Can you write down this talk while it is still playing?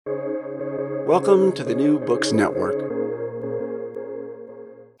Welcome to the New Books Network.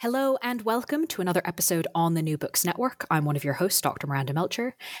 Hello and welcome to another episode on the New Books Network. I'm one of your hosts, Dr. Miranda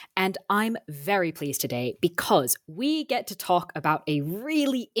Melcher, and I'm very pleased today because we get to talk about a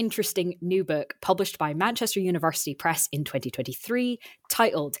really interesting new book published by Manchester University Press in 2023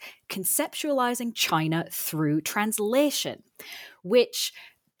 titled Conceptualising China Through Translation, which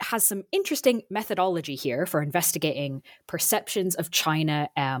has some interesting methodology here for investigating perceptions of China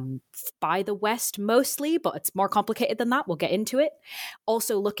by the West mostly, but it's more complicated than that. We'll get into it.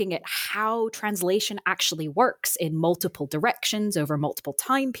 Also looking at how translation actually works in multiple directions over multiple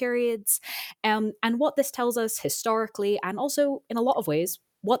time periods, and what this tells us historically, and also in a lot of ways,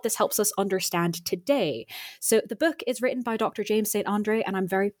 what this helps us understand today. So the book is written by Dr. James St. André, and I'm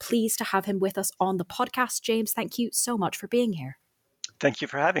very pleased to have him with us on the podcast. James, thank you so much for being here. Thank you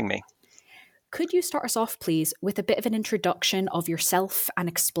for having me. Could you start us off, please, with a bit of an introduction of yourself and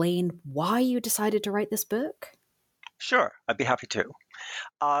explain why you decided to write this book? Sure, I'd be happy to.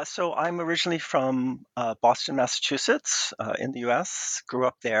 So I'm originally from Boston, Massachusetts, in the U.S., grew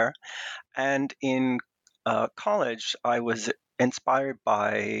up there. And in college, I was inspired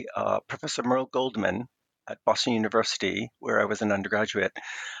by Professor Merle Goldman at Boston University, where I was an undergraduate,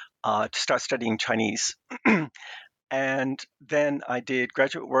 to start studying Chinese. And then I did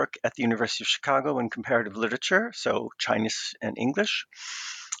graduate work at the University of Chicago in comparative literature, so Chinese and English,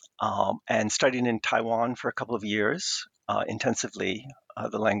 and studied in Taiwan for a couple of years, intensively,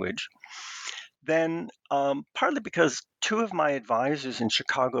 the language. Then, partly because two of my advisors in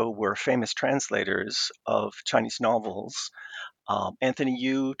Chicago were famous translators of Chinese novels, Anthony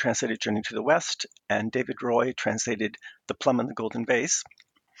Yu translated Journey to the West, and David Roy translated The Plum and the Golden Vase.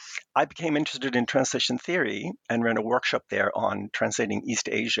 I became interested in translation theory and ran a workshop there on translating East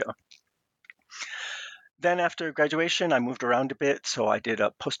Asia. Then after graduation, I moved around a bit. So I did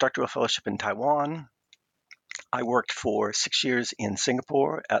a postdoctoral fellowship in Taiwan. I worked for 6 years in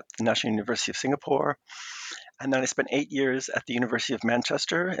Singapore at the National University of Singapore. And then I spent 8 years at the University of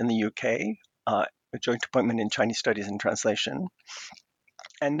Manchester in the UK, a joint appointment in Chinese Studies and Translation.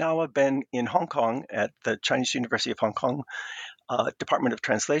 And now I've been in Hong Kong at the Chinese University of Hong Kong Department of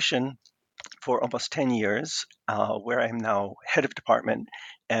Translation for almost 10 years, where I'm now head of department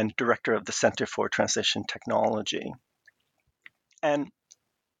and director of the Center for Translation Technology. And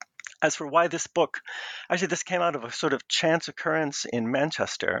as for why this book, actually this came out of a sort of chance occurrence in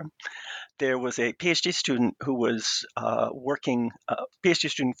Manchester. There was a PhD student who was who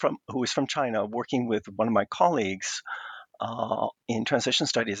was from China, working with one of my colleagues in translation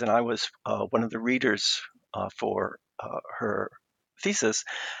studies, and I was one of the readers for her thesis,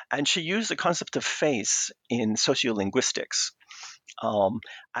 and she used the concept of face in sociolinguistics. And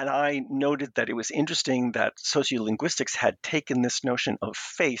I noted that it was interesting that sociolinguistics had taken this notion of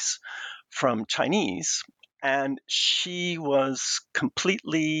face from Chinese, and she was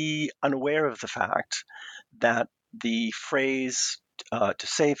completely unaware of the fact that the phrase to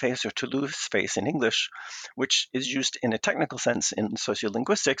save face or to lose face in English, which is used in a technical sense in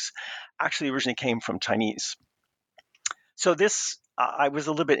sociolinguistics, actually originally came from Chinese. So I was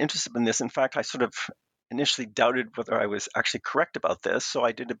a little bit interested in this. In fact, I sort of initially doubted whether I was actually correct about this. So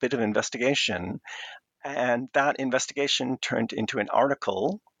I did a bit of investigation. And that investigation turned into an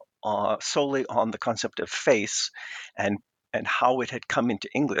article solely on the concept of face and how it had come into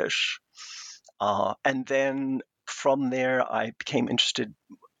English. And then from there, I became interested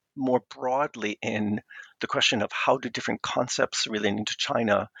more broadly in the question of how do different concepts relating to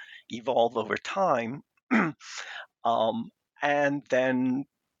China evolve over time. And then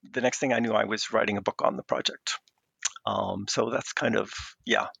the next thing I knew, I was writing a book on the project. So that's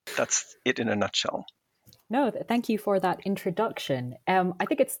that's it in a nutshell. No, thank you for that introduction. I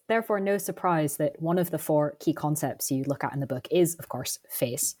think it's therefore no surprise that one of the four key concepts you look at in the book is, of course,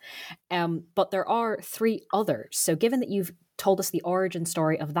 face. But there are three others. So given that you've told us the origin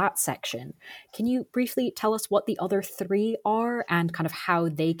story of that section, can you briefly tell us what the other three are and kind of how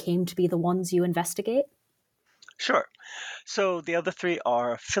they came to be the ones you investigate? Sure. So the other three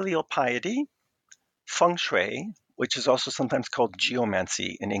are filial piety, feng shui, which is also sometimes called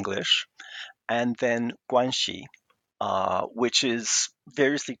geomancy in English, and then guanxi, which is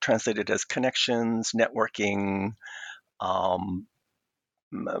variously translated as connections, networking,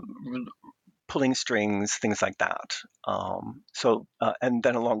 pulling strings, things like that. And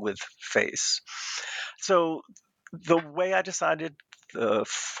then along with face. So the way I decided the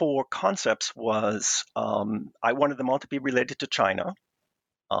four concepts was I wanted them all to be related to China,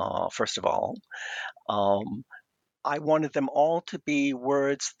 first of all. I wanted them all to be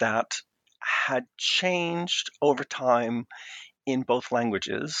words that had changed over time in both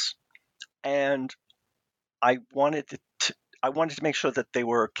languages, and I wanted to make sure that there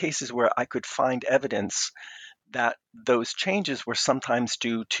were cases where I could find evidence that those changes were sometimes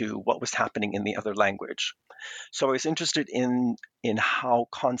due to what was happening in the other language. So I was interested in how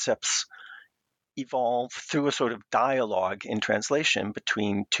concepts evolve through a sort of dialogue in translation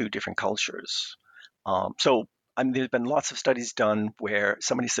between two different cultures. So there's been lots of studies done where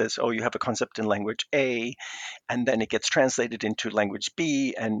somebody says, oh, you have a concept in language A, and then it gets translated into language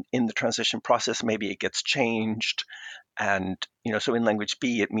B, and in the translation process, maybe it gets changed. And, so in language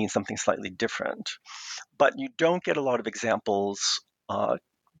B, it means something slightly different. But you don't get a lot of examples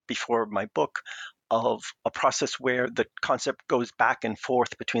before my book of a process where the concept goes back and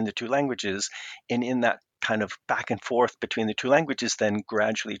forth between the two languages, and in that kind of back and forth between the two languages then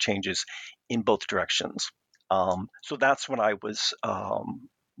gradually changes in both directions. So that's what I was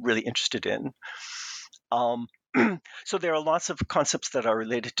really interested in. So there are lots of concepts that are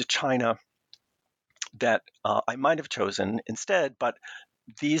related to China that I might have chosen instead, but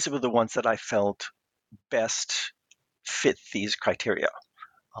these were the ones that I felt best fit these criteria,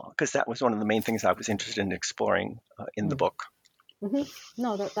 because that was one of the main things I was interested in exploring in the book. Mm-hmm.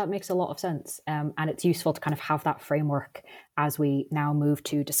 No, that makes a lot of sense. And it's useful to kind of have that framework as we now move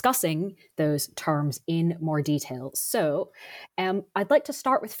to discussing those terms in more detail. So I'd like to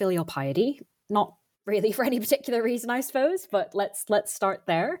start with filial piety, not really for any particular reason, I suppose, but let's start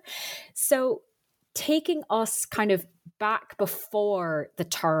there. So taking us kind of back before the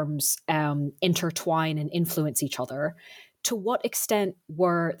terms intertwine and influence each other, to what extent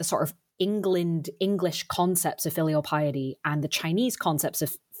were the sort of English concepts of filial piety and the Chinese concepts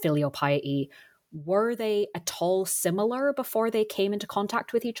of filial piety, were they at all similar before they came into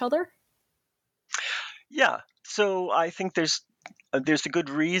contact with each other? Yeah, so I think there's a good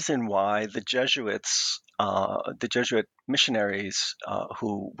reason why the Jesuit missionaries,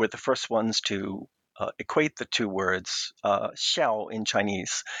 who were the first ones to equate the two words xiao in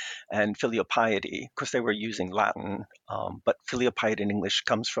Chinese and filial piety, because they were using Latin, but filial piety in English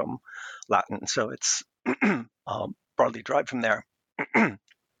comes from Latin, so it's broadly derived from there.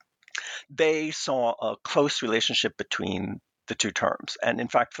 They saw a close relationship between the two terms, and in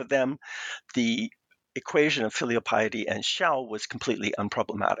fact, for them, the equation of filial piety and xiao was completely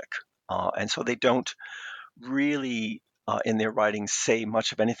unproblematic, and so they don't really, in their writings, say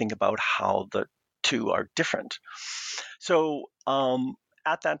much of anything about how the two are different. So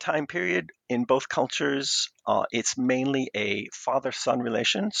at that time period, in both cultures, it's mainly a father-son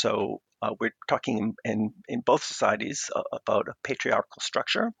relation. So we're talking in both societies about a patriarchal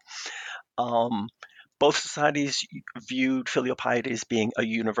structure. Both societies viewed filial piety as being a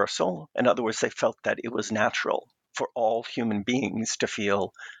universal. In other words, they felt that it was natural for all human beings to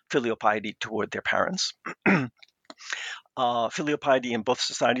feel filial piety toward their parents. Filial piety in both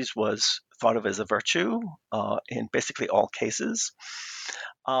societies was thought of as a virtue in basically all cases.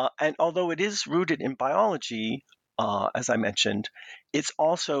 And although it is rooted in biology, as I mentioned, it's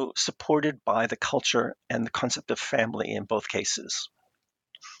also supported by the culture and the concept of family in both cases.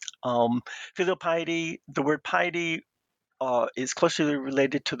 Filial piety, the word piety is closely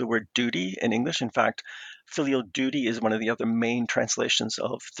related to the word duty in English. In fact, filial duty is one of the other main translations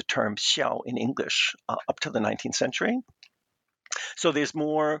of the term xiao in English up to the 19th century. So there's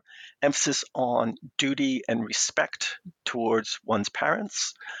more emphasis on duty and respect towards one's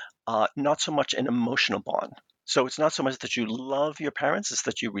parents, not so much an emotional bond. So it's not so much that you love your parents, it's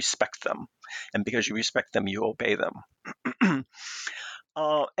that you respect them. And because you respect them, you obey them.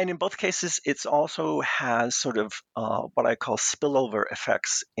 And in both cases, it also has sort of what I call spillover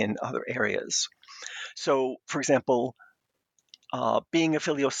effects in other areas. So, for example, being a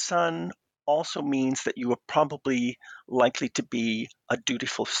filial son also means that you are probably likely to be a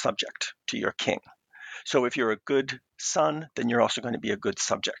dutiful subject to your king. So if you're a good son, then you're also going to be a good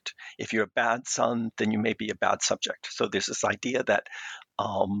subject. If you're a bad son, then you may be a bad subject. So there's this idea that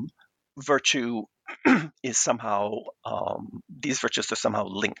virtue is somehow, these virtues are somehow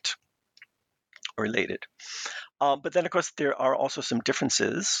linked or related. But then, of course, there are also some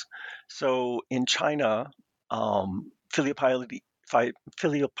differences. So in China, filial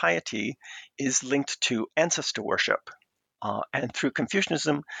piety is linked to ancestor worship, and through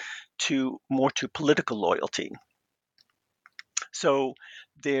Confucianism, more to political loyalty. So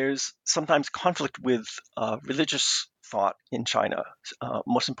there's sometimes conflict with religious thought in China,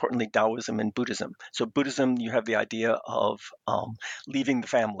 most importantly Taoism and Buddhism. So Buddhism, you have the idea of leaving the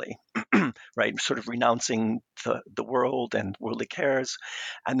family, right? Sort of renouncing the world and worldly cares,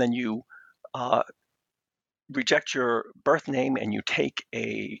 and then you reject your birth name and you take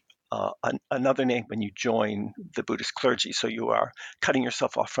a another name when you join the Buddhist clergy. So you are cutting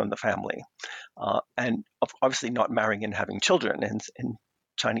yourself off from the family, and obviously not marrying and having children. And in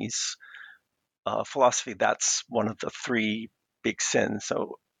Chinese philosophy, that's one of the three big sins.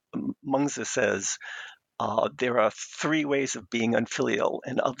 So Mengzi says there are three ways of being unfilial,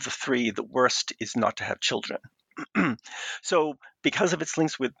 and of the three, the worst is not to have children. So because of its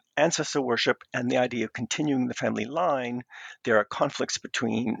links with ancestor worship and the idea of continuing the family line, there are conflicts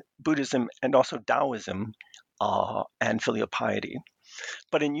between Buddhism and also Taoism and filial piety.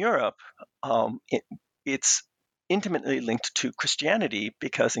 But in Europe, it's intimately linked to Christianity,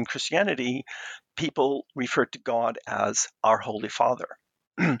 because in Christianity, people refer to God as our Holy Father.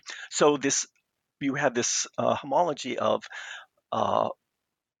 So you have this homology of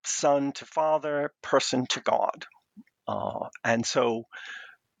son to father, person to God. And so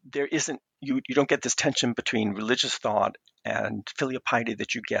there isn't, you don't get this tension between religious thought and filial piety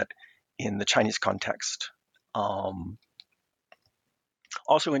that you get in the Chinese context. Also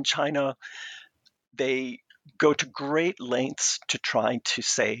in China, they go to great lengths to try to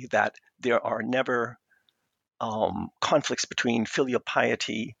say that there are never conflicts between filial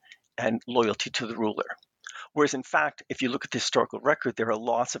piety and loyalty to the ruler. Whereas in fact, if you look at the historical record, there are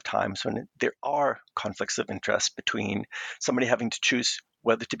lots of times when there are conflicts of interest between somebody having to choose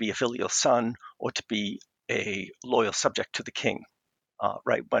whether to be a filial son or to be a loyal subject to the king,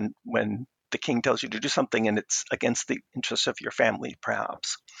 right? When the king tells you to do something and it's against the interests of your family,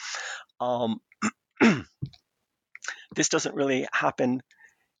 perhaps. This doesn't really happen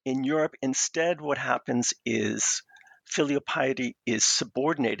in Europe. Instead, what happens is filial piety is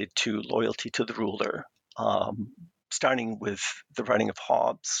subordinated to loyalty to the ruler, starting with the writing of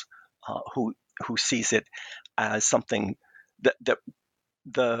Hobbes, who sees it as something that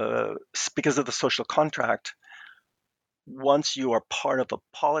because of the social contract, once you are part of a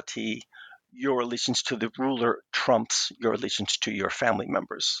polity, your allegiance to the ruler trumps your allegiance to your family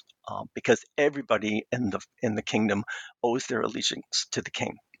members, because everybody in the kingdom owes their allegiance to the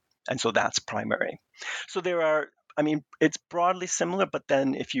king, and so that's primary. So there are, I mean, it's broadly similar, but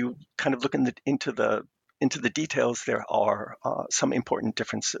then if you kind of look into the details, there are some important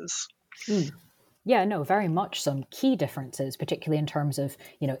differences. Yeah, no, very much some key differences, particularly in terms of,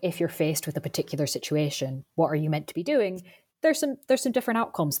 if you're faced with a particular situation, what are you meant to be doing? There's some different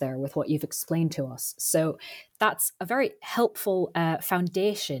outcomes there with what you've explained to us. So that's a very helpful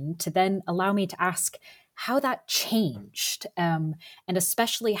foundation to then allow me to ask how that changed, and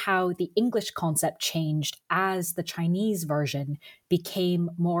especially how the English concept changed as the Chinese version became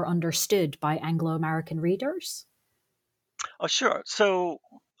more understood by Anglo-American readers. Oh, sure. So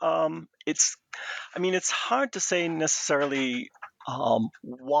it's hard to say necessarily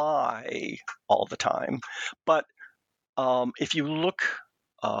why all the time, but if you look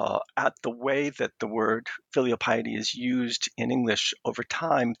at the way that the word filial piety is used in English over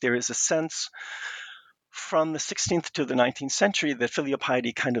time, there is a sense from the 16th to the 19th century that filial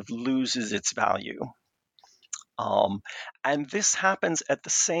piety kind of loses its value. And this happens at the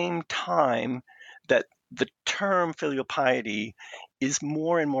same time that the term filial piety is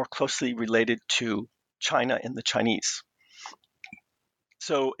more and more closely related to China and the Chinese.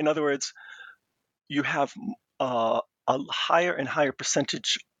 So, in other words, you have a higher and higher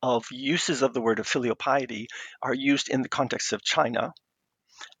percentage of uses of the word of filial piety are used in the context of China,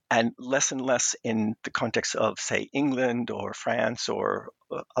 and less in the context of, say, England or France or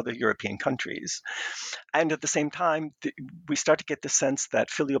other European countries. And at the same time, we start to get the sense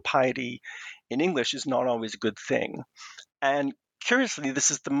that filial piety in English is not always a good thing. And curiously, this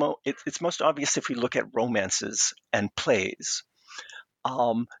is it's most obvious if we look at romances and plays.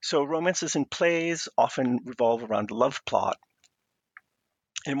 So romances and plays often revolve around a love plot.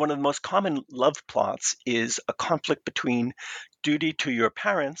 And one of the most common love plots is a conflict between duty to your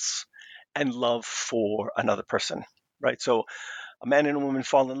parents and love for another person, right? So a man and a woman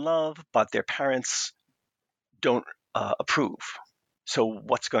fall in love, but their parents don't approve. So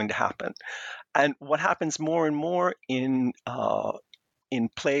what's going to happen? And what happens more and more in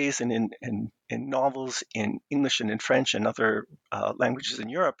plays and in novels in English and in French and other languages in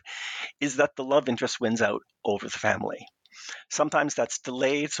Europe is that the love interest wins out over the family. Sometimes that's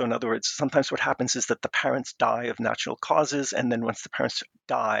delayed. So in other words, sometimes what happens is that the parents die of natural causes, and then once the parents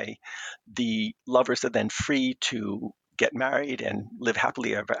die, the lovers are then free to get married and live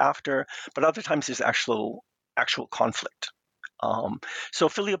happily ever after. But other times there's actual conflict. So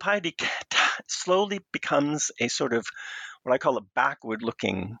filial piety slowly becomes a sort of what I call a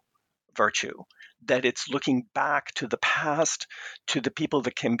backward-looking virtue, that it's looking back to the past, to the people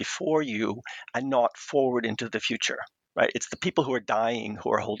that came before you, and not forward into the future. right? It's the people who are dying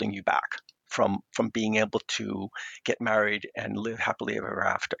who are holding you back from being able to get married and live happily ever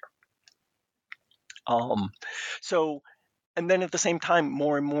after. So, and then at the same time,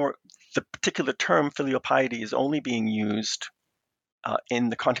 more and more, the particular term filial piety is only being used in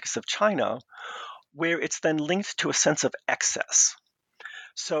the context of China, where it's then linked to a sense of excess.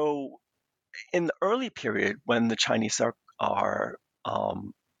 So, in the early period, when the Chinese are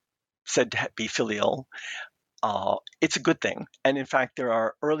said to be filial, it's a good thing. And in fact, there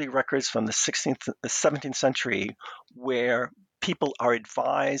are early records from the 17th century where people are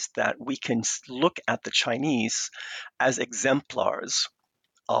advised that we can look at the Chinese as exemplars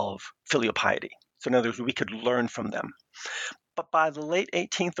of filial piety. So in other words, we could learn from them. But by the late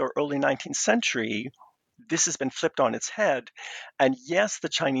 18th or early 19th century, this has been flipped on its head. And yes, the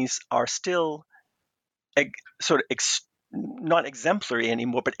Chinese are still not exemplary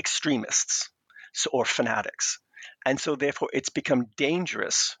anymore, but extremists or fanatics. And so therefore it's become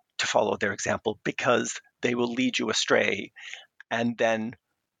dangerous to follow their example because they will lead you astray and then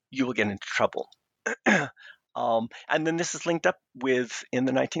you will get into trouble. And then this is linked up with, in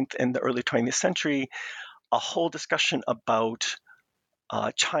the 19th and the early 20th century, a whole discussion about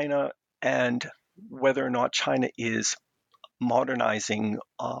China and whether or not China is modernizing.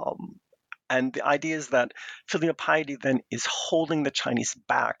 And the idea is that filial piety then is holding the Chinese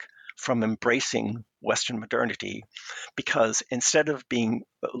back from embracing Western modernity, because instead of being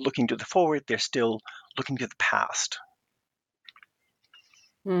looking to the forward, they're still looking to the past.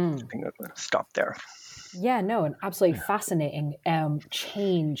 I think I'm going to stop there. Yeah, no, an absolutely fascinating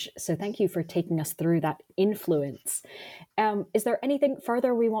change. So thank you for taking us through that influence. Is there anything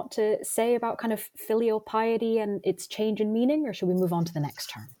further we want to say about kind of filial piety and its change in meaning, or should we move on to the next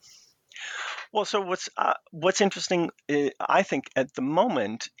term? Well, so what's interesting, I think, at the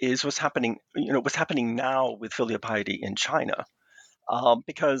moment is what's happening now with filial piety in China,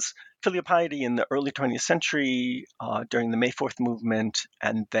 because filial piety in the early 20th century, during the May 4th movement,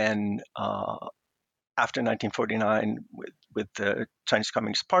 and then after 1949 with the Chinese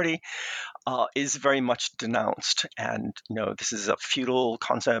Communist Party, is very much denounced. And this is a feudal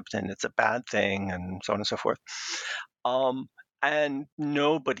concept, and it's a bad thing, and so on and so forth. And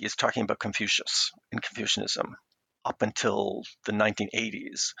nobody is talking about Confucius and Confucianism up until the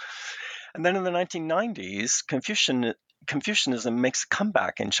 1980s. And then in the 1990s, Confucianism makes a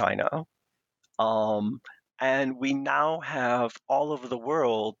comeback in China. And we now have all over the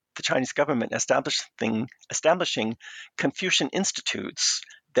world the Chinese government establishing Confucian institutes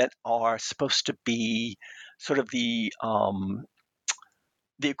that are supposed to be sort of the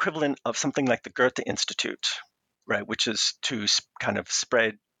equivalent of something like the Goethe Institute, right, which is to kind of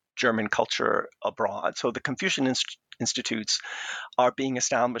spread German culture abroad. So the Confucian institutes are being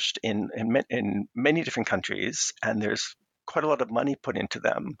established in many different countries, and there's quite a lot of money put into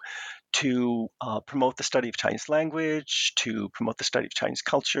them to promote the study of Chinese language, to promote the study of Chinese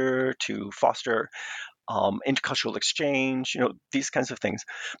culture, to foster intercultural exchange, these kinds of things.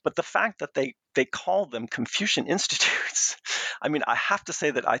 But the fact that they call them Confucian institutes, I mean, I have to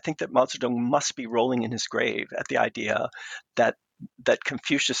say that I think that Mao Zedong must be rolling in his grave at the idea that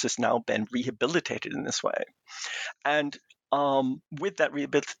Confucius has now been rehabilitated in this way. And with that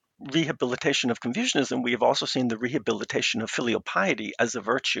rehabilitation of Confucianism, we have also seen the rehabilitation of filial piety as a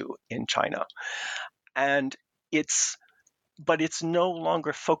virtue in China. And it's no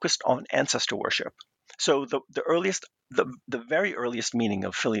longer focused on ancestor worship. So the very earliest meaning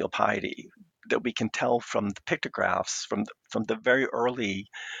of filial piety that we can tell from the pictographs, from the very early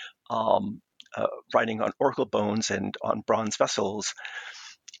writing on oracle bones and on bronze vessels,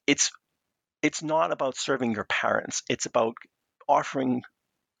 it's not about serving your parents. It's about offering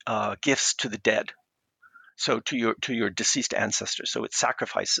gifts to the dead, so to your deceased ancestors. So it's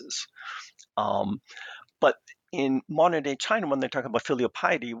sacrifices. But in modern day China, when they talk about filial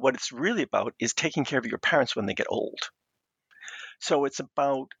piety, what it's really about is taking care of your parents when they get old. So it's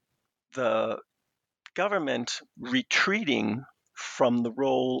about the government retreating from the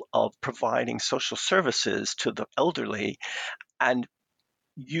role of providing social services to the elderly and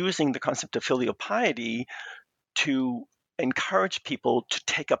using the concept of filial piety to encourage people to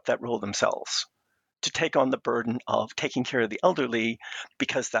take up that role themselves, to take on the burden of taking care of the elderly,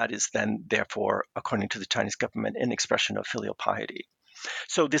 because that is then, therefore, according to the Chinese government, an expression of filial piety.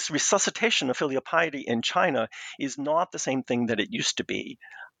 So this resuscitation of filial piety in China is not the same thing that it used to be,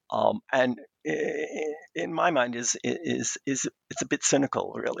 and in my mind, it's a bit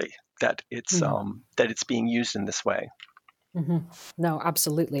cynical, really, that it's being used in this way. No,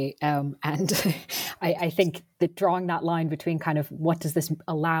 absolutely. And I think that drawing that line between kind of what does this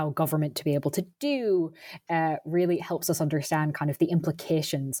allow government to be able to do really helps us understand kind of the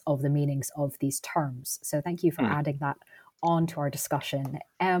implications of the meanings of these terms. So thank you for Mm. adding that on to our discussion.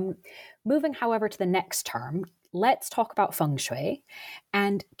 Moving, however, to the next term, let's talk about feng shui.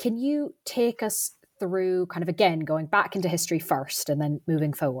 And can you take us through kind of, again, going back into history first and then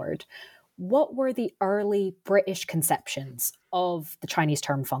moving forward? What were the early British conceptions of the Chinese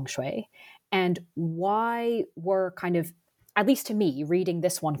term feng shui? And why were kind of, at least to me, reading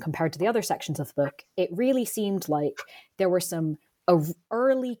this one compared to the other sections of the book, it really seemed like there were some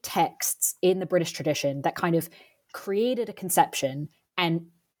early texts in the British tradition that kind of created a conception, and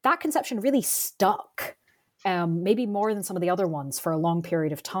that conception really stuck, maybe more than some of the other ones for a long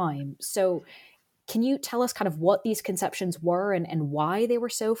period of time. So can you tell us kind of what these conceptions were and why they were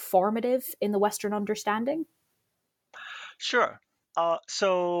so formative in the Western understanding? Sure.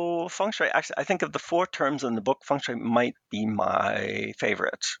 So feng shui, actually, I think of the four terms in the book, feng shui might be my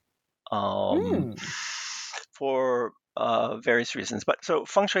favorite um, Hmm. for various reasons. But so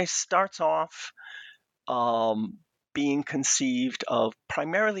feng shui starts off um, being conceived of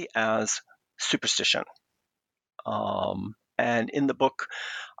primarily as superstition. And in the book,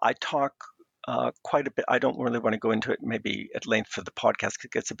 I talk quite a bit. I don't really want to go into it maybe at length for the podcast because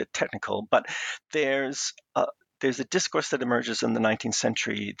it gets a bit technical, but there's a, there's a discourse that emerges in the 19th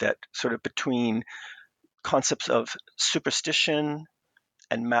century that sort of between concepts of superstition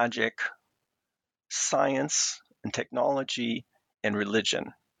and magic, science and technology, and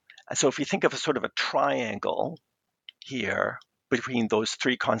religion. And so if you think of a sort of a triangle here between those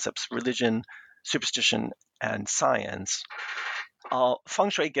three concepts, religion, superstition, and science, feng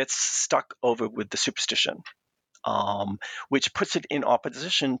shui gets stuck over with the superstition, which puts it in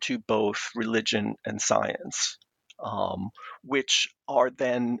opposition to both religion and science, which are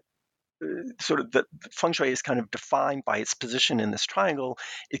then sort of the feng shui is kind of defined by its position in this triangle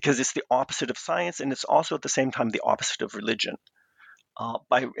because it's the opposite of science and it's also at the same time the opposite of religion.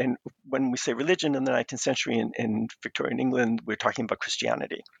 And when we say religion in the 19th century in Victorian England, we're talking about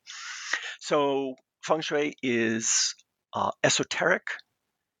Christianity. So feng shui is esoteric,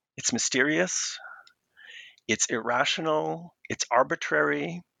 it's mysterious, it's irrational, it's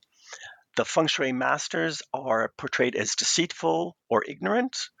arbitrary. The feng shui masters are portrayed as deceitful or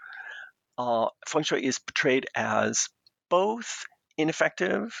ignorant. Feng shui is portrayed as both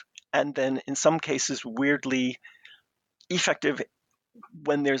ineffective and then, in some cases, weirdly effective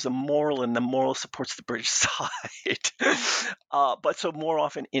when there's a moral and the moral supports the British side, but so more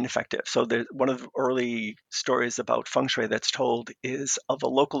often ineffective. So one of the early stories about feng shui that's told is of a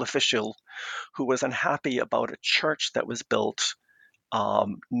local official who was unhappy about a church that was built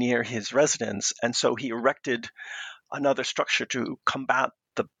near his residence, and so he erected another structure to combat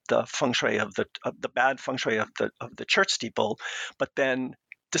the feng shui of the bad feng shui of the church steeple. But then,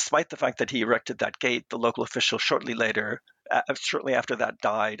 despite the fact that he erected that gate, the local official shortly after that,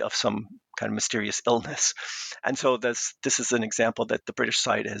 died of some kind of mysterious illness. And so this is an example that the British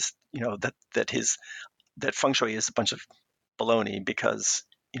side is, that feng shui is a bunch of baloney because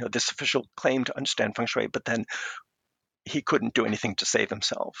this official claimed to understand feng shui, but then he couldn't do anything to save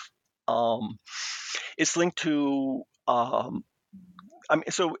himself. It's linked to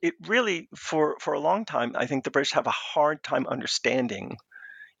so it really, for a long time, I think the British have a hard time understanding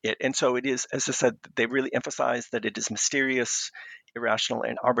it. And so it is, as I said, they really emphasize that it is mysterious, irrational,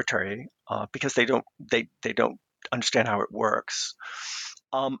 and arbitrary because they don't understand how it works.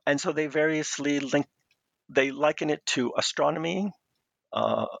 And so they variously liken it to astronomy,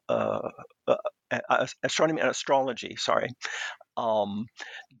 uh, uh, astronomy and astrology. Sorry, um,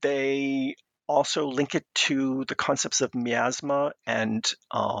 they also link it to the concepts of miasma and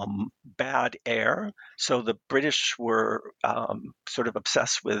bad air. So the British were sort of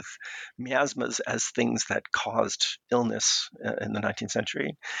obsessed with miasmas as things that caused illness in the 19th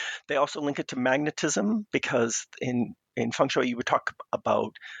century. They also link it to magnetism because in feng shui you would talk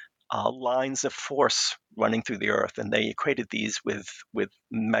about lines of force running through the earth, and they equated these with the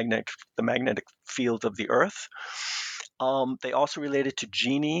magnetic field of the earth. They also related to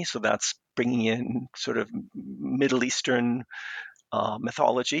genie, so that's bringing in sort of Middle Eastern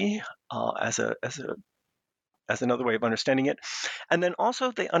mythology as another way of understanding it. And then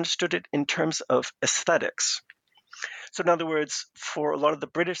also they understood it in terms of aesthetics. So in other words, for a lot of the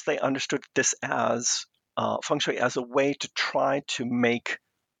British, they understood this as feng shui as a way to try to make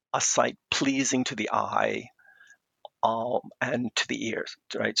a site pleasing to the eye and to the ears,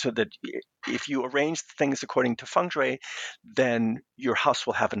 right? So that if you arrange things according to feng shui, then your house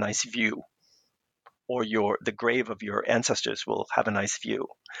will have a nice view, or the grave of your ancestors will have a nice view.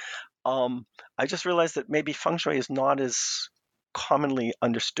 I just realized that maybe feng shui is not as commonly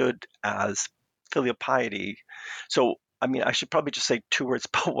understood as filial piety. So, I mean, I should probably just say 2 words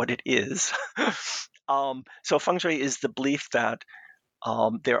about what it is. So feng shui is the belief that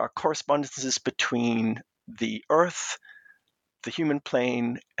there are correspondences between the earth, the human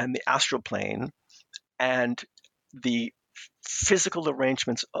plane, and the astral plane, and the physical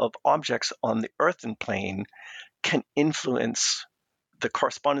arrangements of objects on the earthen plane can influence the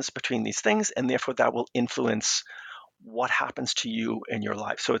correspondence between these things, and therefore that will influence what happens to you in your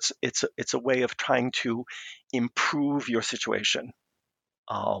life. So it's a way of trying to improve your situation,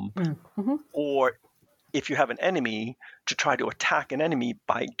 or if you have an enemy, to try to attack an enemy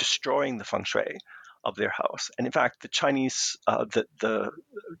by destroying the feng shui of their house. And in fact, the Chinese, the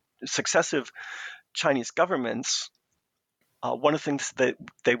successive Chinese governments, one of the things that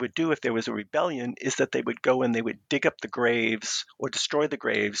they would do if there was a rebellion is that they would go and they would dig up the graves or destroy the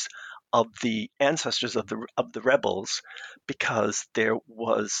graves of the ancestors of the rebels, because there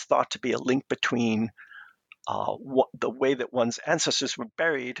was thought to be a link between the way that one's ancestors were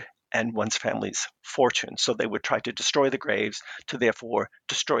buried and one's family's fortune. So they would try to destroy the graves to therefore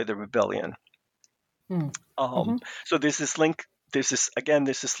destroy the rebellion. So there's this link. There's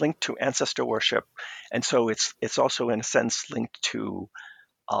this link to ancestor worship, and so it's also in a sense linked to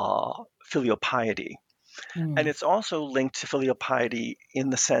filial piety, and it's also linked to filial piety in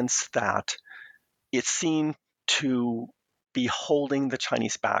the sense that it's seen to be holding the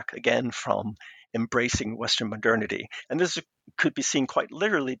Chinese back again from embracing Western modernity. And this could be seen quite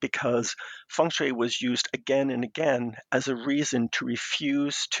literally, because feng shui was used again and again as a reason to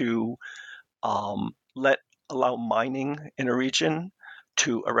refuse to allow mining in a region,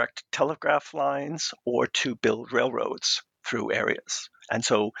 to erect telegraph lines, or to build railroads through areas. And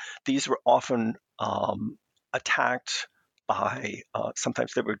so these were often attacked by,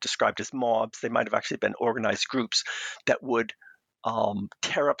 sometimes they were described as mobs. They might have actually been organized groups that would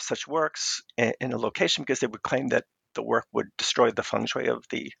tear up such works in a location, because they would claim that the work would destroy the feng shui of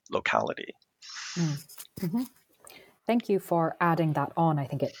the locality. Thank you for adding that on. I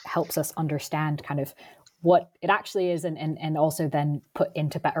think it helps us understand kind of what it actually is, and also then put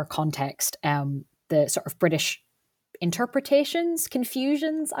into better context the sort of British interpretations,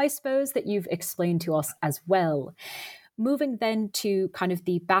 confusions, I suppose, that you've explained to us as well. Moving then to kind of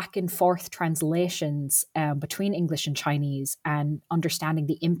the back and forth translations between English and Chinese, and understanding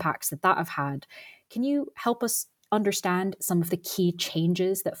the impacts that have had. Can you help us understand some of the key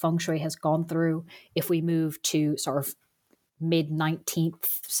changes that feng shui has gone through if we move to sort of mid-19th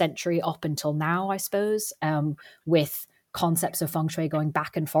century up until now, I suppose, with concepts of feng shui going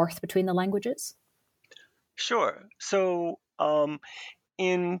back and forth between the languages? Sure. So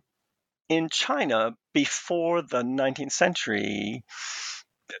in China, before the 19th century,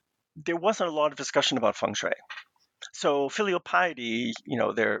 there wasn't a lot of discussion about feng shui. So filial piety,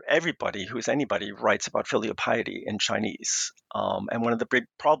 everybody who's anybody writes about filial piety in Chinese. And one of the big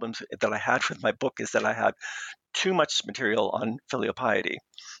problems that I had with my book is that I had too much material on filial piety,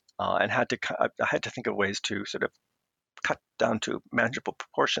 and I had to think of ways to sort of cut down to manageable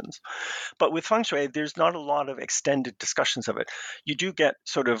proportions. But with feng shui, there's not a lot of extended discussions of it. You do get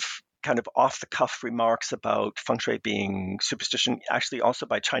sort of kind of off-the-cuff remarks about feng shui being superstition, actually also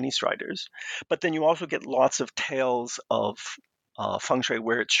by Chinese writers. But then you also get lots of tales of feng shui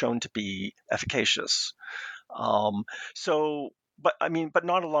where it's shown to be efficacious. But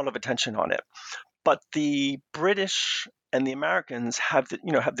not a lot of attention on it. But the British and the Americans have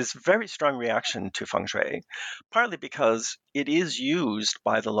this very strong reaction to feng shui, partly because it is used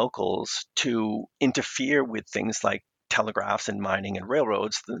by the locals to interfere with things like telegraphs and mining and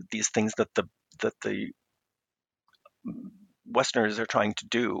railroads, these things that the Westerners are trying to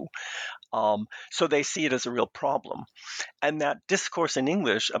do. So they see it as a real problem. And that discourse in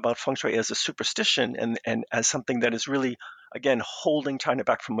English about feng shui as a superstition and as something that is really, again, holding China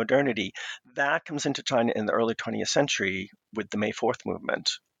back from modernity, that comes into China in the early 20th century with the May 4th movement.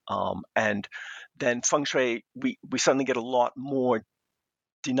 And then feng shui, we suddenly get a lot more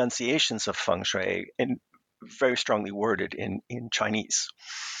denunciations of feng shui, and very strongly worded in Chinese.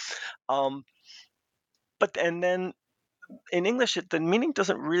 And then in English, the meaning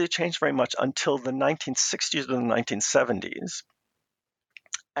doesn't really change very much until the 1960s or the 1970s.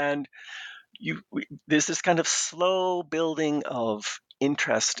 And there's this kind of slow building of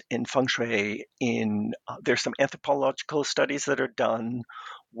interest in feng shui. There's some anthropological studies that are done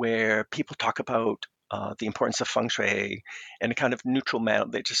where people talk about the importance of feng shui in a kind of neutral manner.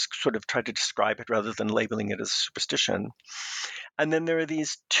 They just sort of try to describe it rather than labeling it as superstition. And then there are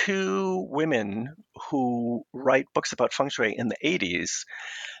these two women who write books about feng shui in the 80s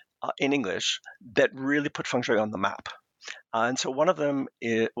in English that really put feng shui on the map. And so one of them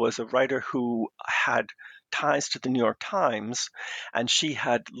was a writer who had ties to the New York Times, and she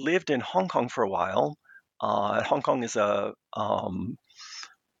had lived in Hong Kong for a while. Hong Kong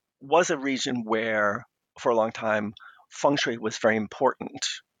was a region where, for a long time, feng shui was very important,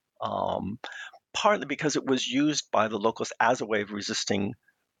 partly because it was used by the locals as a way of resisting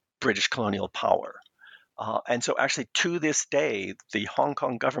British colonial power. And so actually to this day, the Hong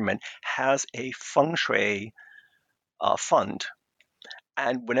Kong government has a feng shui fund.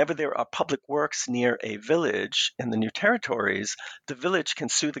 And whenever there are public works near a village in the New Territories, the village can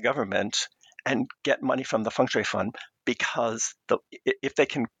sue the government and get money from the feng shui fund, because if they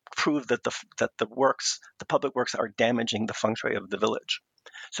can prove that the public works are damaging the feng shui of the village.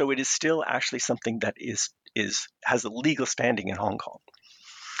 So it is still actually something that has a legal standing in Hong Kong.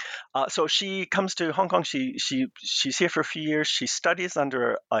 So she comes to Hong Kong. She's here for a few years. She studies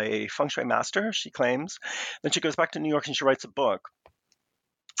under a feng shui master, she claims. Then she goes back to New York and she writes a book.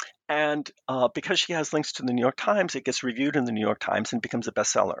 And because she has links to the New York Times, it gets reviewed in the New York Times and becomes a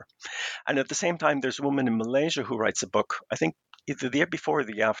bestseller. And at the same time, there's a woman in Malaysia who writes a book, I think either the year before or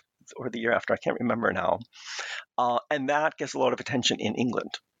the year after, I can't remember now. And that gets a lot of attention in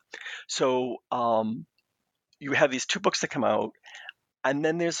England. So you have these two books that come out, and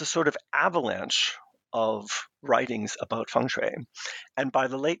then there's a sort of avalanche of writings about feng shui. And by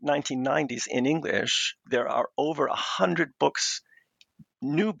the late 1990s in English, there are over 100 books,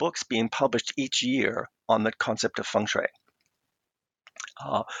 new books being published each year on the concept of feng shui,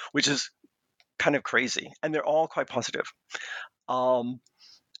 which is kind of crazy. And they're all quite positive.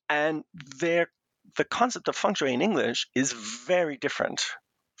 And the concept of feng shui in English is very different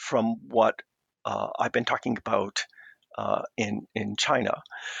from what I've been talking about in China.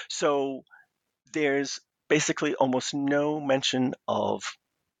 So there's basically almost no mention of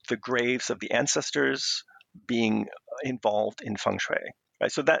the graves of the ancestors being involved in feng shui.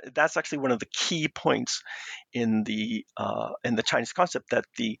 Right? So that's actually one of the key points in the Chinese concept, that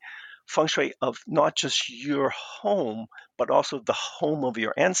the feng shui of not just your home, but also the home of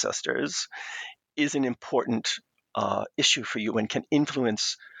your ancestors is an important issue for you and can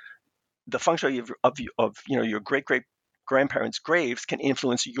influence the feng shui of your great grandparents' graves can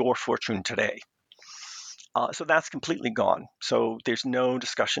influence your fortune today. So that's completely gone. So there's no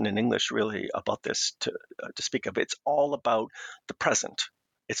discussion in English really about this to speak of. It's all about the present.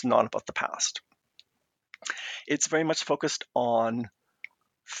 It's not about the past. It's very much focused on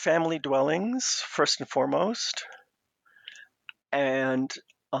family dwellings, first and foremost, and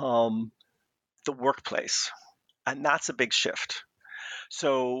the workplace. And that's a big shift.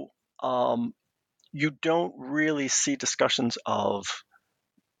 So you don't really see discussions of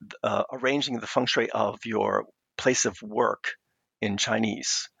arranging the feng shui of your place of work in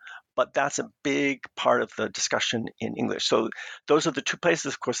Chinese, but that's a big part of the discussion in English. So those are the two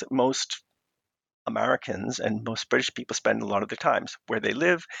places, of course, that most Americans and most British people spend a lot of their times, where they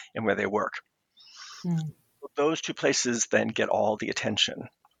live and where they work. Those two places then get all the attention.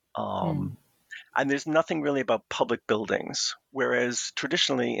 And there's nothing really about public buildings, whereas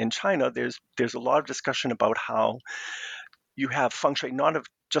traditionally in China, there's a lot of discussion about how you have feng shui not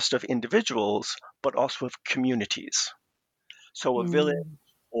just of individuals, but also of communities. So a village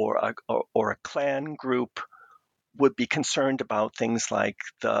or a clan group would be concerned about things like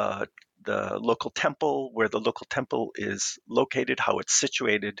the local temple, where the local temple is located, how it's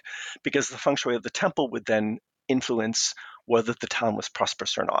situated, because the feng shui of the temple would then influence whether the town was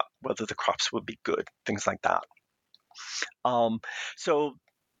prosperous or not, whether the crops would be good, things like that. So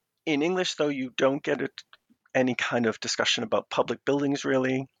in English, though, you don't get any kind of discussion about public buildings,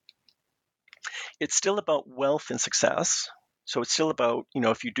 really. It's still about wealth and success. So it's still about,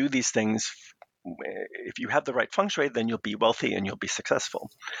 if you do these things, if you have the right feng shui, then you'll be wealthy and you'll be successful.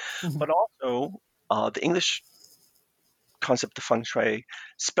 But also, the English concept of feng shui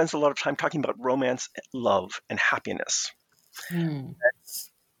spends a lot of time talking about romance, love, and happiness. And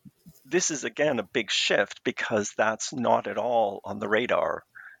this is, again, a big shift, because that's not at all on the radar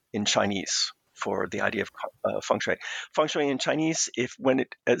in Chinese for the idea of feng shui. Feng shui in Chinese, when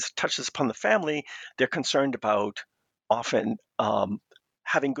it touches upon the family, they're concerned about often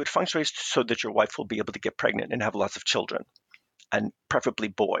having good feng shui so that your wife will be able to get pregnant and have lots of children, and preferably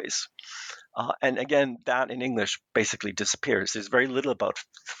boys. And again, that in English basically disappears. There's very little about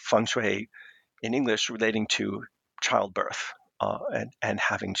feng shui in English relating to childbirth and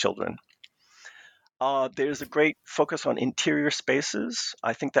having children. There's a great focus on interior spaces.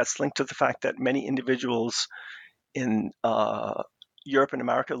 I think that's linked to the fact that many individuals in Europe and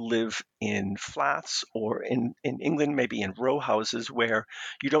America live in flats, or in England, maybe in row houses, where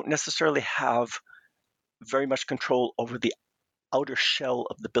you don't necessarily have very much control over the outer shell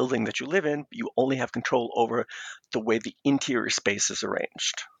of the building that you live in. You only have control over the way the interior space is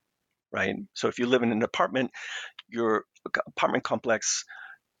arranged, right? So if you live in an apartment, your apartment complex,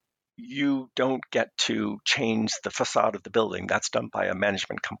 you don't get to change the facade of the building. That's done by a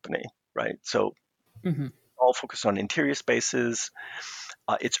management company, right? So Mm-hmm. all focused on interior spaces.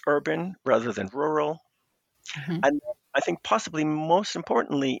 It's urban rather than rural. Mm-hmm. And I think possibly most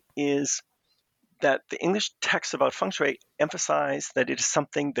importantly is that the English texts about feng shui emphasize that it is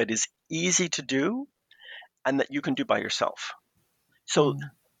something that is easy to do and that you can do by yourself. So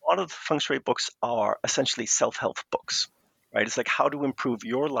a lot of the feng shui books are essentially self-help books, right? It's like how to improve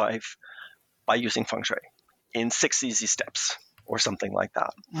your life by using feng shui in 6 easy steps or something like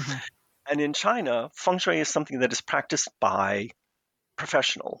that. Mm-hmm. And in China, feng shui is something that is practiced by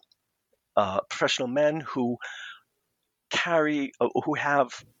professional men who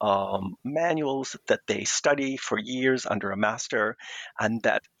have manuals that they study for years under a master, and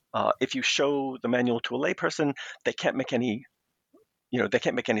that if you show the manual to a layperson, they can't make any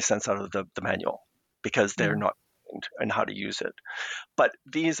sense out of the manual because they're not trained in how to use it. But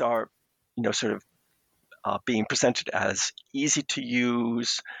these are sort of being presented as easy to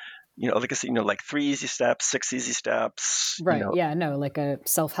use, like I said, like 3 easy steps, 6 easy steps, Right. Yeah. No, like a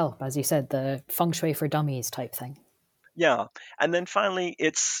self-help, as you said, the feng shui for dummies type thing. Yeah. And then finally,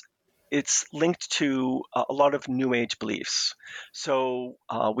 it's linked to a lot of New Age beliefs. So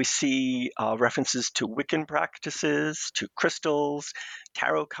we see references to Wiccan practices, to crystals,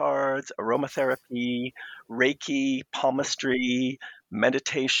 tarot cards, aromatherapy, Reiki, palmistry,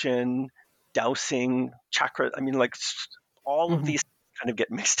 meditation, dowsing, chakra. I mean, like all of Mm-hmm. these kind of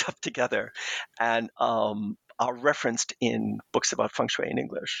get mixed up together and are referenced in books about feng shui in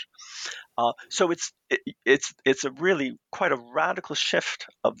English. So it's a really quite a radical shift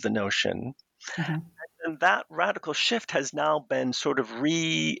of the notion, Mm-hmm. and that radical shift has now been sort of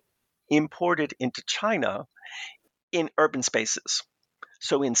re-imported into China in urban spaces,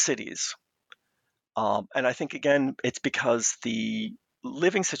 so in cities. And I think again, it's because the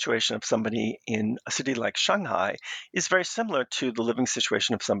living situation of somebody in a city like Shanghai is very similar to the living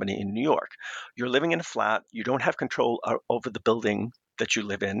situation of somebody in New York. You're living in a flat, you don't have control over the building that you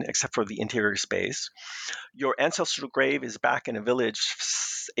live in, except for the interior space. Your ancestral grave is back in a village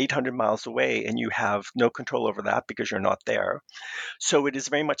 800 miles away, and you have no control over that because you're not there. So it is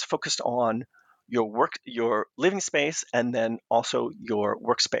very much focused on your living space, and then also your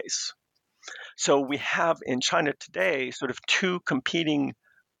workspace. So we have in China today sort of two competing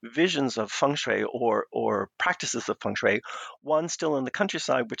visions of feng shui, or practices of feng shui. One still in the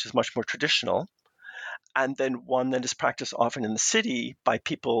countryside, which is much more traditional, and then one that is practiced often in the city by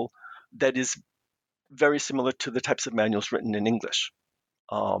people that is very similar to the types of manuals written in English.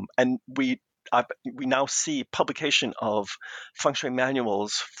 And we now see publication of feng shui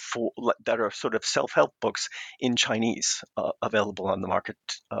manuals that are sort of self-help books in Chinese available on the market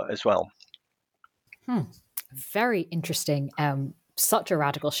as well. Very interesting. Such a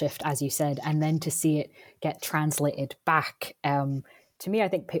radical shift, as you said, and then to see it get translated back. To me, I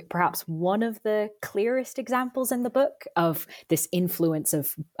think perhaps one of the clearest examples in the book of this influence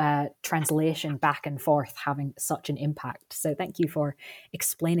of translation back and forth having such an impact. So thank you for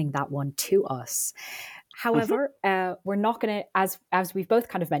explaining that one to us. However, we're not going to, as we've both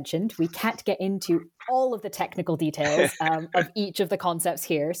kind of mentioned, we can't get into all of the technical details of each of the concepts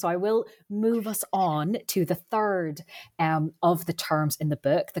here. So I will move us on to the third of the terms in the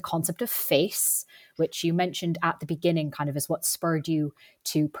book, the concept of face, which you mentioned at the beginning kind of is what spurred you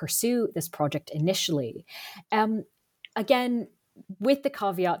to pursue this project initially. Again, with the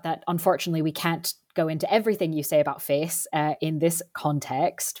caveat that unfortunately we can't go into everything you say about face in this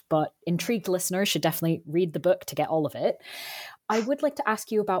context, but intrigued listeners should definitely read the book to get all of it. I would like to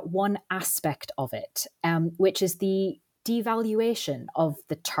ask you about one aspect of it, which is the devaluation of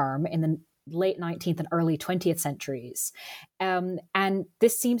the term in the late 19th and early 20th centuries. And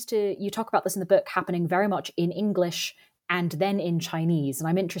this seems to, you talk about this in the book, happening very much in English and then in Chinese. And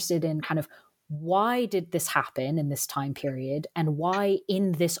I'm interested in kind of why did this happen in this time period and why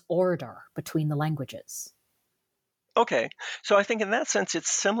in this order between the languages? Okay, so I think in that sense, it's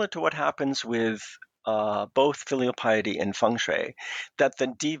similar to what happens with both filial piety and feng shui, that the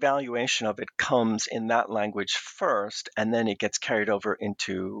devaluation of it comes in that language first, and then it gets carried over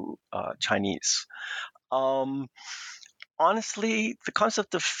into Chinese. honestly, the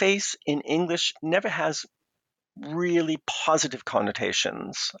concept of face in English never has really positive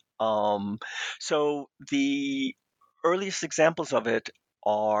connotations. So the earliest examples of it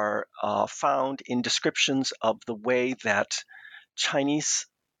are found in descriptions of the way that Chinese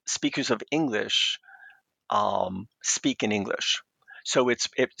speakers of English speak in English. So it's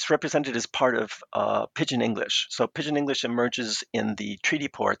represented as part of Pidgin English. So Pidgin English emerges in the treaty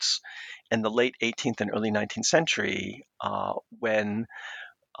ports in the late 18th and early 19th century when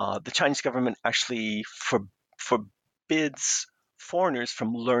the Chinese government actually forbids foreigners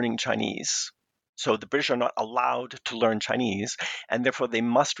from learning Chinese. So the British are not allowed to learn Chinese, and therefore they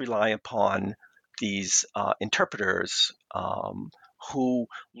must rely upon these interpreters who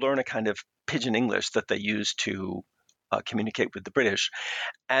learn a kind of pidgin English that they use to communicate with the British.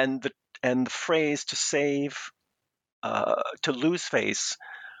 And the phrase to lose face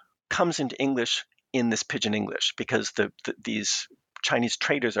comes into English in this pidgin English because these Chinese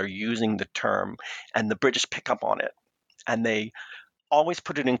traders are using the term, and the British pick up on it, and they always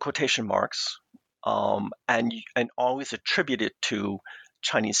put it in quotation marks, and always attribute it to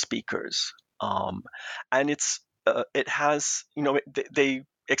Chinese speakers. And it has, they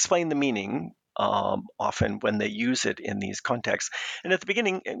explain the meaning often when they use it in these contexts. And at the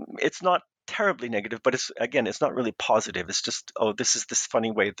beginning, it's not terribly negative, but it's not really positive. It's just, oh, this is this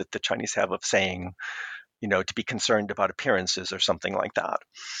funny way that the Chinese have of saying, to be concerned about appearances or something like that.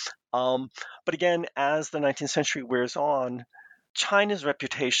 But again, as the 19th century wears on, China's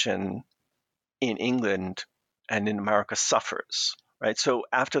reputation in England and in America suffers, right? So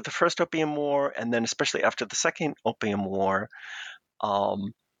after the first Opium War, and then especially after the second Opium War,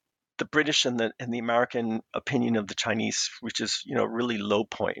 the British and the American opinion of the Chinese reaches, really low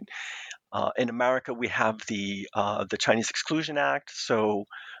point. In America, we have the Chinese Exclusion Act, so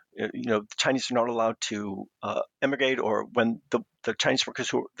the Chinese are not allowed to emigrate, or when the Chinese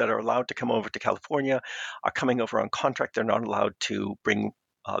workers that are allowed to come over to California are coming over on contract, they're not allowed to bring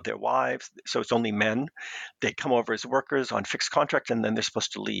their wives. So it's only men. They come over as workers on fixed contract, and then they're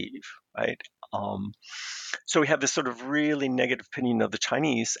supposed to leave, right? So we have this sort of really negative opinion of the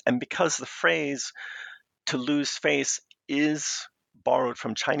Chinese, and because the phrase "to lose face" is borrowed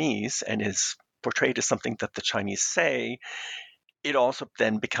from Chinese and is portrayed as something that the Chinese say, it also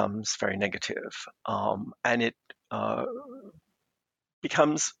then becomes very negative. And it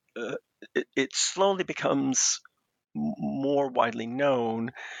becomes, it slowly becomes more widely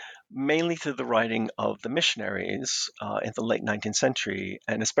known, mainly through the writing of the missionaries in the late 19th century,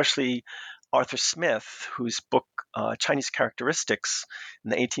 and especially Arthur Smith, whose book Chinese Characteristics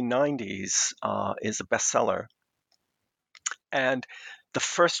in the 1890s is a bestseller. And the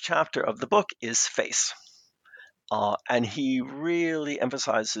first chapter of the book is face. And he really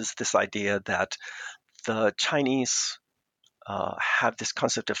emphasizes this idea that the Chinese have this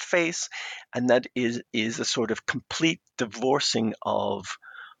concept of face, and that is a sort of complete divorcing of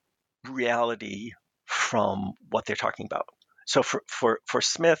reality from what they're talking about. So for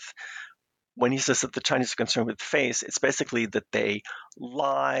Smith, when he says that the Chinese are concerned with face, it's basically that they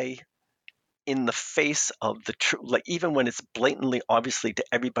lie in the face of the truth, like even when it's blatantly obviously to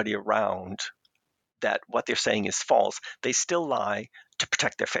everybody around that what they're saying is false, they still lie to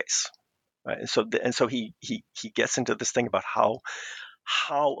protect their face. Right? And so he gets into this thing about how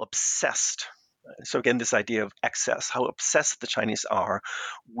obsessed. So again, this idea of excess, how obsessed the Chinese are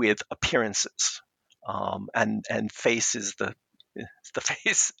with appearances, and face is the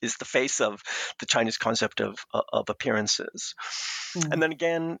face of the Chinese concept of appearances. And then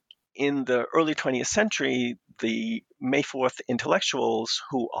again, in the early 20th century, the May 4th intellectuals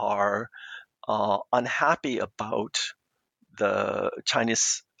who are unhappy about the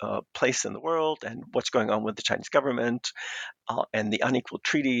Chinese place in the world and what's going on with the Chinese government and the unequal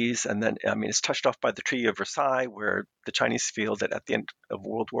treaties. And then, it's touched off by the Treaty of Versailles, where the Chinese feel that at the end of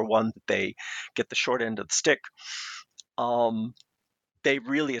World War I, they get the short end of the stick. They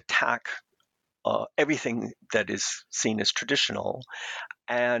really attack everything that is seen as traditional,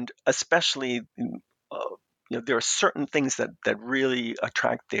 and especially there are certain things that really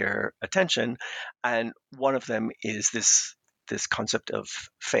attract their attention, and one of them is this concept of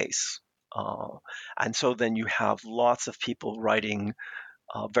face. And so then you have lots of people writing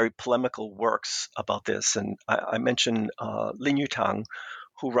very polemical works about this. And I mentioned Lin Yutang,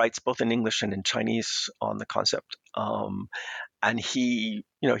 who writes both in English and in Chinese on the concept. And he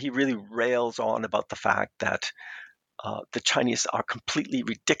really rails on about the fact that the Chinese are completely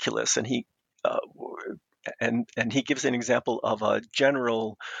ridiculous. And he gives an example of a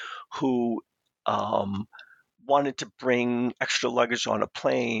general who wanted to bring extra luggage on a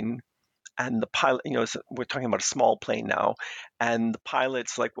plane, and the pilot, we're talking about a small plane now, and the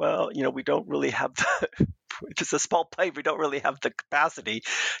pilot's like, well, we don't really have the, it's a small plane, we don't really have the capacity,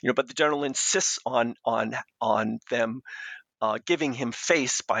 but the general insists on them giving him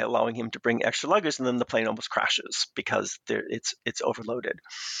face by allowing him to bring extra luggage, and then the plane almost crashes because it's overloaded.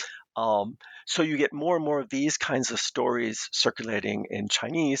 So you get more and more of these kinds of stories circulating in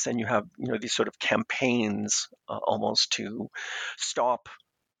Chinese, and you have these sort of campaigns almost to stop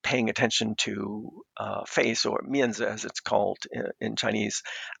paying attention to face, or mianzi as it's called in Chinese,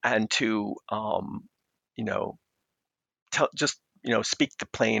 and to just speak the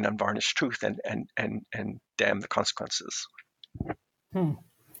plain unvarnished truth and damn the consequences.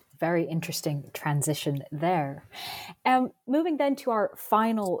 Very interesting transition there. Moving then to our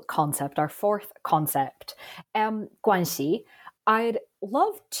final concept, our fourth concept, guanxi. I'd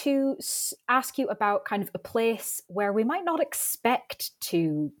love to ask you about kind of a place where we might not expect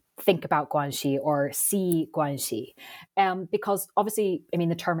to think about guanxi or see guanxi, because obviously, I mean,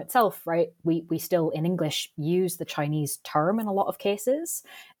 the term itself, right? We still in English use the Chinese term in a lot of cases.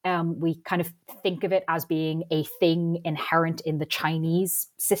 We kind of think of it as being a thing inherent in the Chinese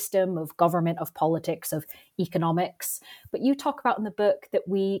system of government, of politics, of economics. But you talk about in the book that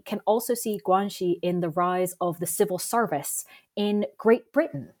we can also see guanxi in the rise of the civil service in Great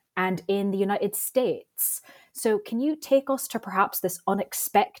Britain and in the United States. So can you take us to perhaps this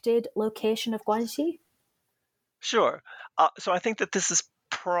unexpected location of guanxi? Sure. So I think that this is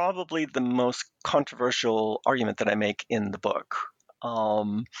probably the most controversial argument that I make in the book.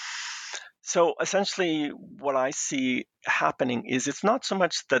 So essentially, what I see happening is it's not so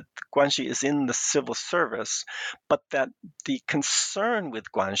much that guanxi is in the civil service, but that the concern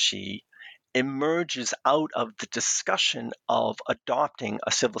with guanxi emerges out of the discussion of adopting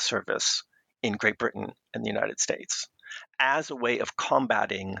a civil service in Great Britain and the United States as a way of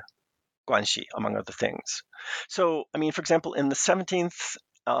combating guanxi, among other things. So, I mean, for example, in the 17th,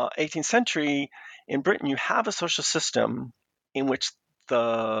 18th century in Britain, you have a social system in which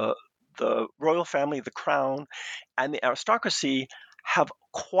the royal family, the crown, and the aristocracy have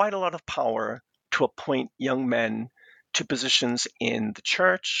quite a lot of power to appoint young men to positions in the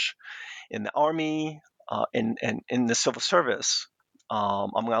church, in the army, in the civil service,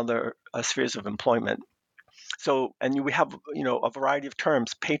 among other spheres of employment. So, and we have a variety of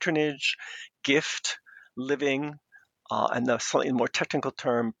terms: patronage, gift, living, and the slightly more technical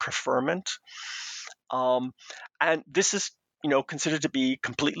term preferment. And this is considered to be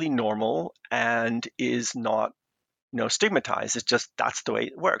completely normal and is not stigmatized. It's just that's the way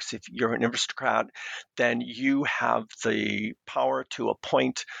it works. If you're an aristocrat, then you have the power to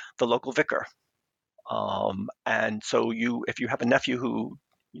appoint the local vicar. And so if you have a nephew who,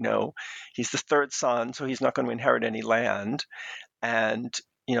 he's the third son, so he's not going to inherit any land, and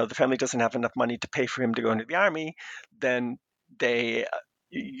the family doesn't have enough money to pay for him to go into the army, then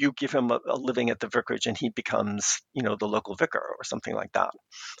you give him a living at the vicarage, and he becomes the local vicar or something like that.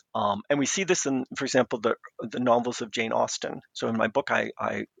 And we see this in, for example, the novels of Jane Austen. So in my book, I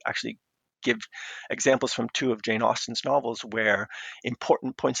actually give examples from two of Jane Austen's novels where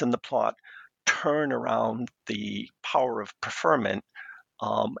important points in the plot turn around the power of preferment,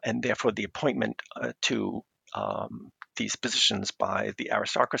 and therefore the appointment to these positions by the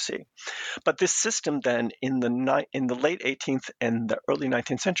aristocracy. But this system then in the late 18th and the early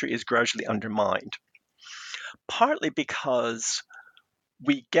 19th century is gradually undermined, partly because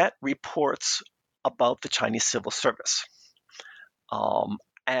we get reports about the Chinese civil service.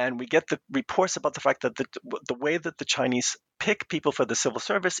 And we get the reports about the fact that the way that the Chinese pick people for the civil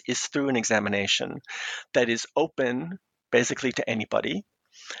service is through an examination that is open basically to anybody,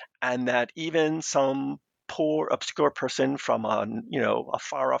 and that even some poor, obscure person from a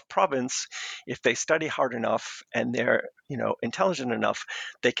far-off province, if they study hard enough and they're intelligent enough,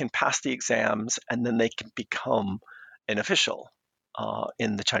 they can pass the exams, and then they can become an official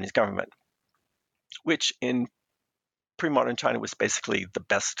in the Chinese government, which in pre-modern China was basically the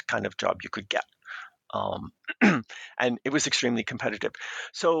best kind of job you could get. And it was extremely competitive.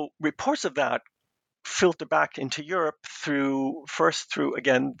 So reports of that filter back into Europe through,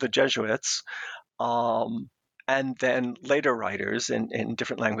 again, the Jesuits, and then later writers in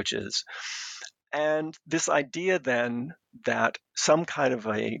different languages. And this idea then that some kind of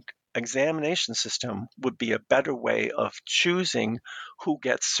a examination system would be a better way of choosing who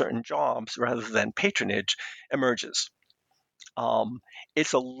gets certain jobs rather than patronage emerges.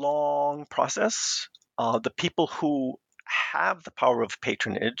 It's a long process. The people who have the power of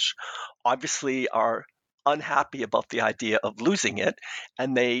patronage obviously are unhappy about the idea of losing it,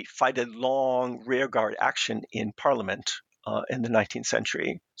 and they fight a long rearguard action in Parliament in the 19th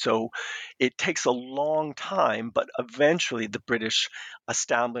century. So it takes a long time, but eventually the British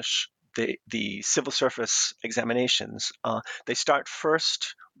establish the civil service examinations. They start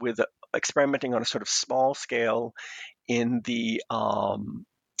first with experimenting on a sort of small scale in the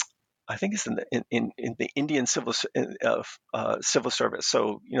I think it's in the Indian civil service.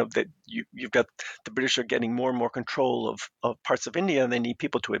 So that you've got the British are getting more and more control of parts of India, and they need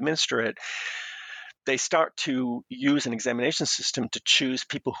people to administer it. They start to use an examination system to choose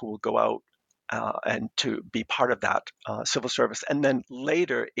people who will go out and to be part of that civil service. And then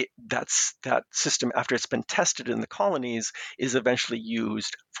later, that system, after it's been tested in the colonies, is eventually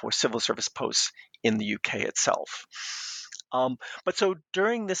used for civil service posts in the UK itself. But so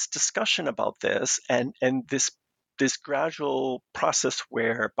during this discussion about this and this gradual process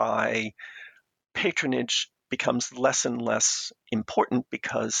whereby patronage becomes less and less important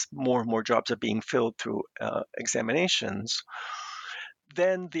because more and more jobs are being filled through examinations,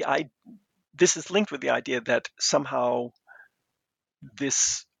 then this is linked with the idea that somehow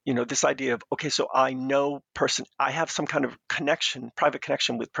this idea of, okay, so I have some kind of private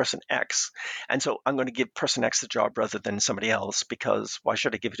connection with person X, and so I'm going to give person X the job rather than somebody else, because why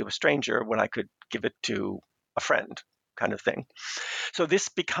should I give it to a stranger when I could give it to a friend, kind of thing. So this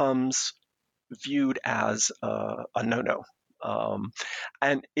becomes viewed as a no-no.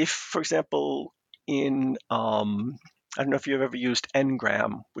 And if, for example, I don't know if you've ever used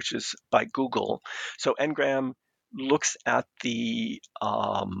Ngram, which is by Google. So Ngram looks at the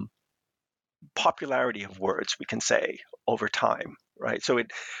popularity of words, we can say, over time, right? So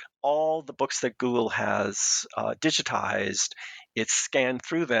all the books that Google has digitized, it's scanned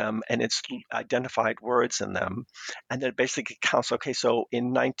through them and it's identified words in them, and then it basically counts. Okay, so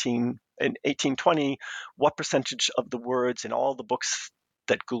in 1820, what percentage of the words in all the books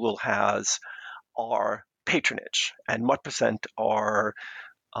that Google has are patronage, and what percent are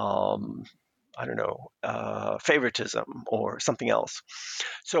I don't know, favoritism or something else.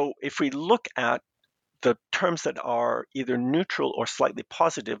 So if we look at the terms that are either neutral or slightly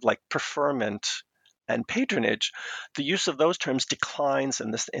positive, like preferment and patronage, the use of those terms declines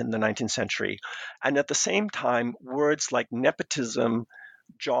in the 19th century. And at the same time, words like nepotism,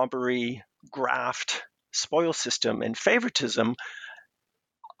 jobbery, graft, spoil system, and favoritism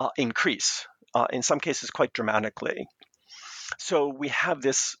increase, in some cases quite dramatically. So we have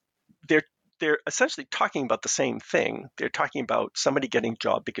this, they're essentially talking about the same thing. They're talking about somebody getting a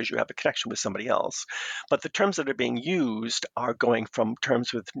job because you have a connection with somebody else. But the terms that are being used are going from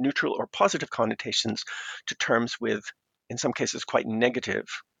terms with neutral or positive connotations to terms with, in some cases, quite negative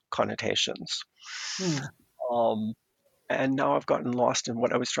connotations. And now I've gotten lost in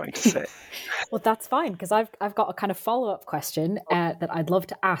what I was trying to say. Well, that's fine, because I've got a kind of follow-up question that I'd love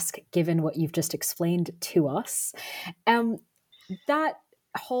to ask, given what you've just explained to us. That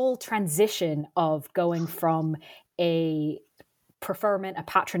whole transition of going from a preferment, a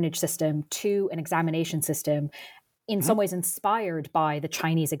patronage system, to an examination system, in some ways inspired by the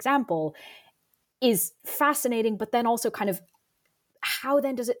Chinese example, is fascinating, but then also kind of, how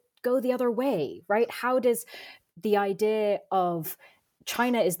then does it go the other way, right? How does the idea of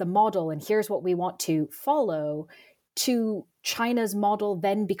China is the model and here's what we want to follow, to China's model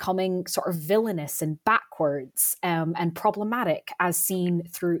then becoming sort of villainous and backwards and problematic as seen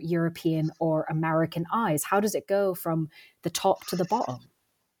through European or American eyes? How does it go from the top to the bottom?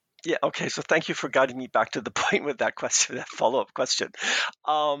 Yeah, okay, so thank you for guiding me back to the point with that question, that follow-up question.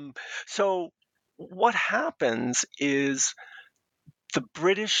 So what happens is the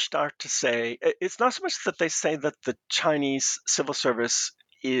British start to say, it's not so much that they say that the Chinese civil service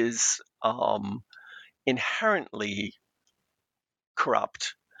is inherently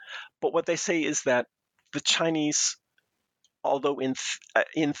corrupt, but what they say is that the Chinese, although in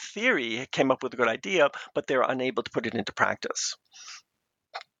theory came up with a good idea, but they're unable to put it into practice.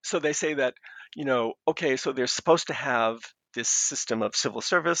 So they say that, okay, so they're supposed to have this system of civil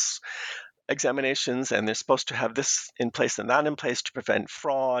service examinations, and they're supposed to have this in place and that in place to prevent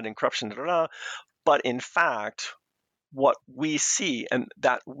fraud and corruption, but in fact, what we see, and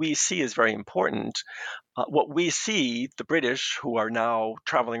that we see is very important, what we see, the British who are now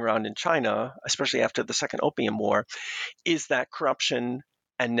traveling around in China, especially after the Second Opium War, is that corruption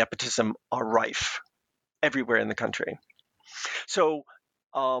and nepotism are rife everywhere in the country. So,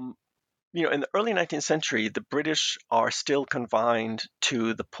 in the early 19th century, the British are still confined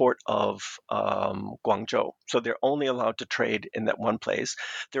to the port of Guangzhou. So they're only allowed to trade in that one place.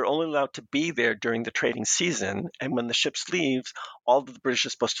 They're only allowed to be there during the trading season. And when the ships leave, all of the British are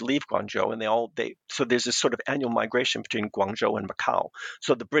supposed to leave Guangzhou. And so there's this sort of annual migration between Guangzhou and Macau.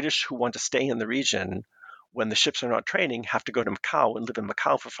 So the British who want to stay in the region when the ships are not trading, have to go to Macau and live in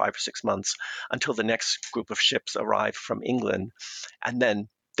Macau for 5 or 6 months until the next group of ships arrive from England. And then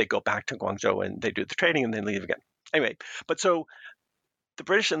they go back to Guangzhou and they do the trading and then leave again. Anyway, but so the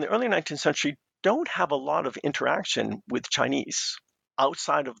British in the early 19th century don't have a lot of interaction with Chinese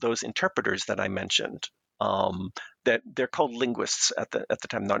outside of those interpreters that I mentioned. That they're called linguists at the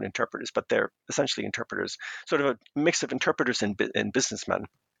time, not interpreters, but they're essentially interpreters, sort of a mix of interpreters and businessmen.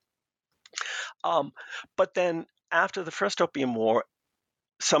 But then after the First Opium War,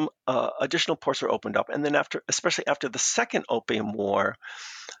 some additional ports were opened up, and then especially after the Second Opium War,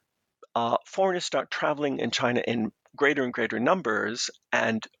 foreigners start traveling in China in greater and greater numbers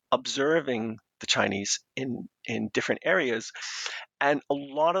and observing the Chinese in different areas. And a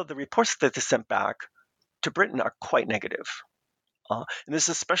lot of the reports that they sent back to Britain are quite negative. And this is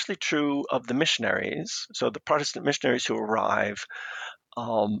especially true of the missionaries. So the Protestant missionaries who arrive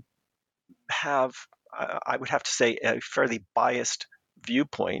have, I would have to say, a fairly biased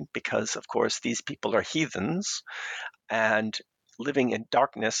viewpoint because, of course, these people are heathens and living in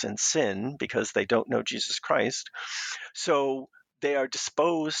darkness and sin because they don't know Jesus Christ. So they are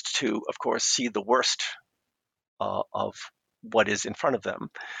disposed to, of course, see the worst of what is in front of them.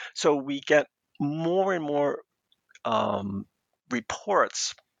 So we get more and more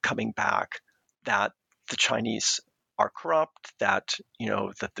reports coming back that the Chinese are corrupt, that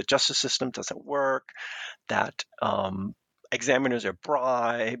that the justice system doesn't work, that examiners are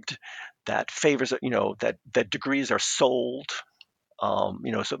bribed, that favors, that degrees are sold.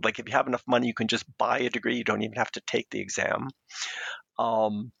 So like if you have enough money, you can just buy a degree. You don't even have to take the exam.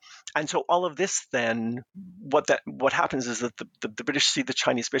 And so all of this, then, what happens is that the British see the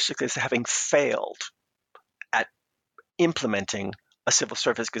Chinese basically as having failed at implementing a civil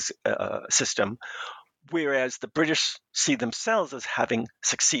service system, whereas the British see themselves as having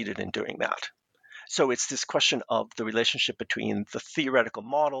succeeded in doing that. So it's this question of the relationship between the theoretical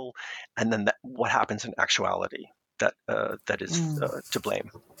model and then what happens in actuality that is to blame.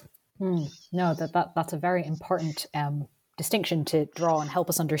 No, that's a very important distinction to draw and help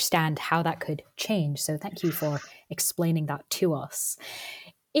us understand how that could change. So thank you for explaining that to us.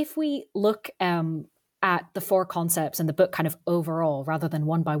 If we look at the four concepts in the book kind of overall, rather than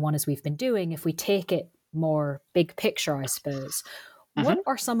one by one as we've been doing, if we take it more big picture, I suppose, what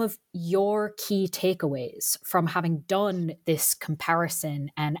are some of your key takeaways from having done this comparison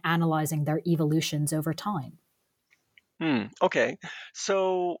and analyzing their evolutions over time? Okay,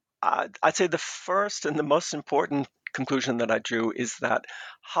 so I'd say the first and the most important conclusion that I drew is that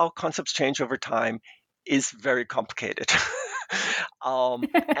how concepts change over time is very complicated.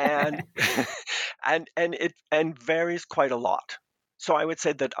 And and varies quite a lot. So I would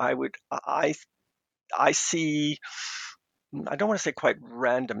say that I see, I don't want to say quite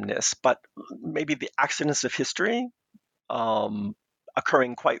randomness, but maybe the accidents of history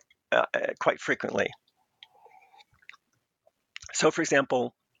occurring quite frequently. So, for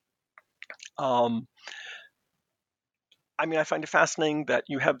example, I find it fascinating that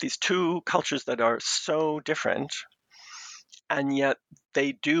you have these two cultures that are so different, and yet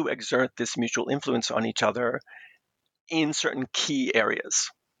they do exert this mutual influence on each other in certain key areas.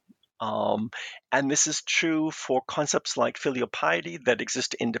 And this is true for concepts like filial piety that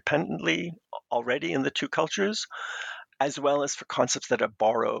exist independently already in the two cultures, as well as for concepts that are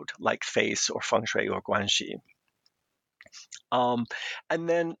borrowed, like faith or feng shui or guanxi.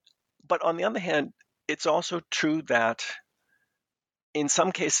 But on the other hand, it's also true that in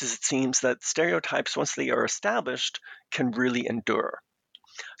some cases, it seems that stereotypes, once they are established, can really endure.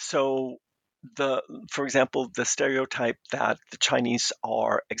 So, for example, the stereotype that the Chinese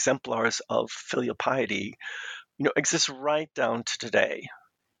are exemplars of filial piety, exists right down to today.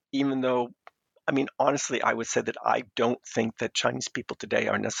 Even though, honestly, I would say that I don't think that Chinese people today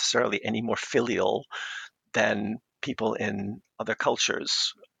are necessarily any more filial than people in other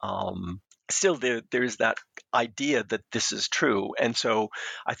cultures. Still, there is that idea that this is true. And so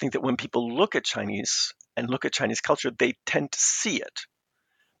I think that when people look at Chinese and look at Chinese culture, they tend to see it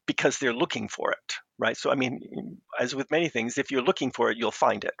because they're looking for it, right? So, as with many things, if you're looking for it, you'll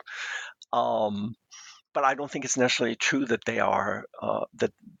find it. But I don't think it's necessarily true that they are,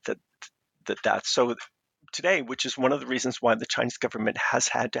 that's so today, which is one of the reasons why the Chinese government has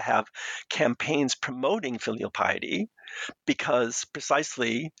had to have campaigns promoting filial piety, because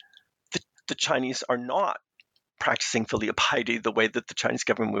precisely the Chinese are not practicing filial piety the way that the Chinese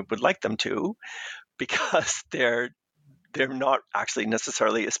government would like them to, because they're not actually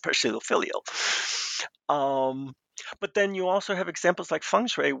necessarily especially filial. But then you also have examples like feng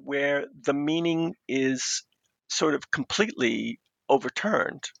shui, where the meaning is sort of completely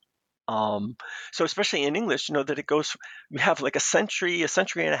overturned. So especially in English, that it goes, we have like a century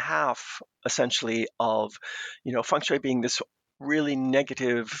and a half, essentially, of, feng shui being this really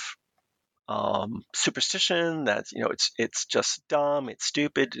negative superstition that, it's just dumb, it's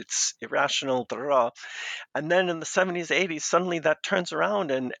stupid, it's irrational, da, da, da. And then in the 70s, 80s, suddenly that turns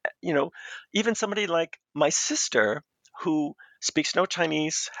around, and, even somebody like my sister, who speaks no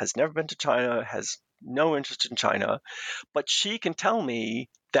Chinese, has never been to China, has no interest in China, but she can tell me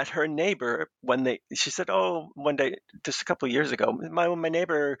that her neighbor, she said, oh, one day, just a couple of years ago, my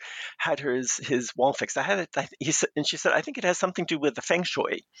neighbor had his wall fixed. I had it, and she said, I think it has something to do with the feng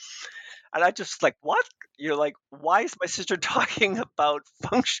shui. And I just like, what? You're like, why is my sister talking about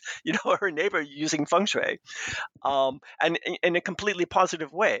feng shui, her neighbor using feng shui, and in a completely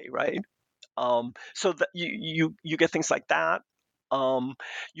positive way, right? So that you get things like that.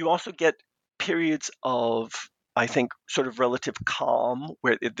 You also get periods of, I think, sort of relative calm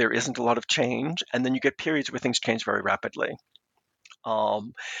where there isn't a lot of change, and then you get periods where things change very rapidly.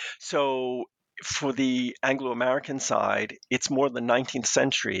 So for the Anglo-American side, it's more the 19th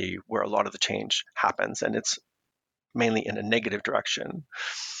century where a lot of the change happens, and it's mainly in a negative direction.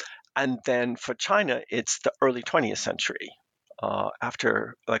 And then for China, it's the early 20th century,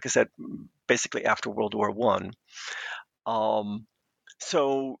 after, like I said, basically after World War One.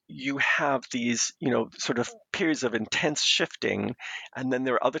 So you have these, sort of periods of intense shifting, and then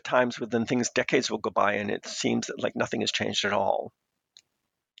there are other times when things, decades will go by, and it seems that like nothing has changed at all.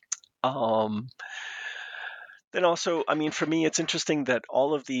 Then also, I mean, for me, it's interesting that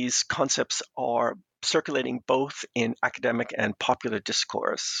all of these concepts are circulating both in academic and popular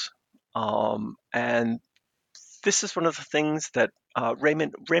discourse. And this is one of the things that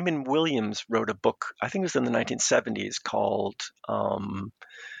Raymond Williams wrote a book, I think it was in the 1970s, called, I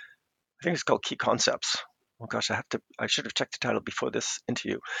think it's called Key Concepts. Oh gosh, I should have checked the title before this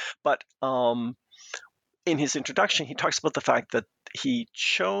interview. But in his introduction, he talks about the fact that he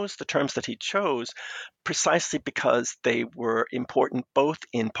chose the terms that he chose precisely because they were important both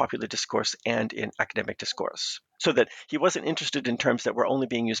in popular discourse and in academic discourse. So that he wasn't interested in terms that were only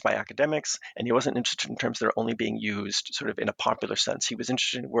being used by academics, and he wasn't interested in terms that are only being used sort of in a popular sense. He was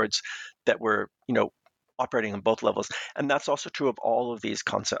interested in words that were, operating on both levels. And that's also true of all of these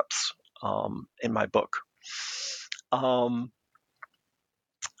concepts in my book. The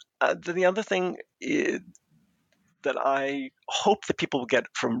other thing that I hope that people will get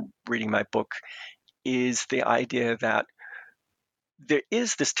from reading my book is the idea that there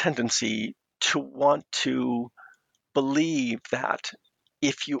is this tendency to want to believe that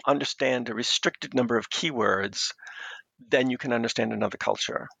if you understand a restricted number of keywords, then you can understand another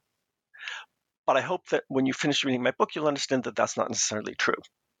culture. But I hope that when you finish reading my book, you'll understand that that's not necessarily true,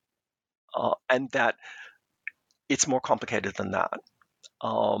 and that it's more complicated than that.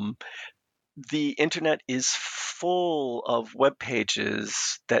 The internet is full of web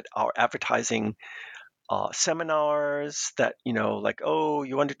pages that are advertising seminars that, like, oh,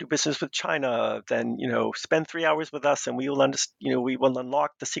 you want to do business with China, then, spend 3 hours with us and we will we will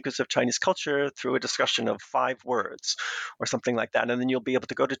unlock the secrets of Chinese culture through a discussion of 5 words or something like that. And then you'll be able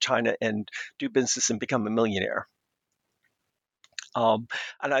to go to China and do business and become a millionaire. And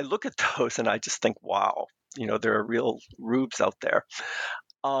I look at those and I just think, wow, there are real rubes out there.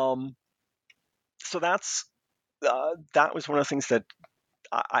 So that was one of the things that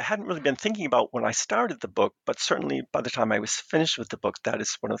I hadn't really been thinking about when I started the book, but certainly by the time I was finished with the book, that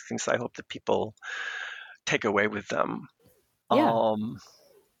is one of the things I hope that people take away with them. Yeah.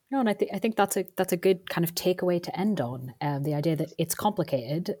 No, and I think that's a good kind of takeaway to end on. The idea that it's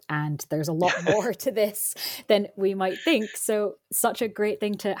complicated and there's a lot more to this than we might think. So such a great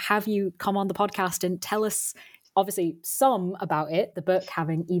thing to have you come on the podcast and tell us, obviously, some about it, the book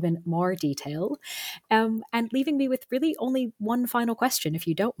having even more detail, and leaving me with really only one final question, if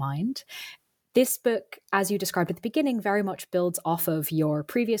you don't mind. This book, as you described at the beginning, very much builds off of your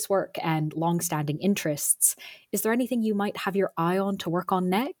previous work and long-standing interests. Is there anything you might have your eye on to work on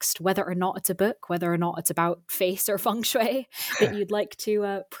next, whether or not it's a book, whether or not it's about face or feng shui, that you'd like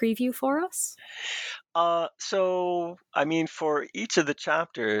to preview for us? So, I mean, for each of the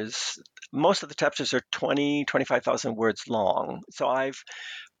chapters, most of the chapters are 25,000 words long. So I've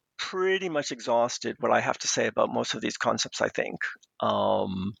pretty much exhausted what I have to say about most of these concepts, I think.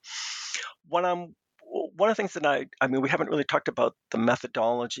 One of the things that I mean, we haven't really talked about the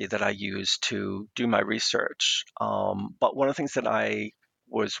methodology that I use to do my research. But one of the things that I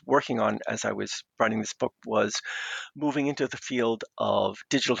was working on as I was writing this book was moving into the field of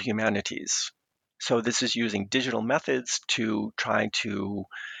digital humanities. So this is using digital methods to try to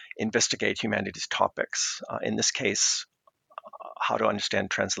investigate humanities topics. In this case, how to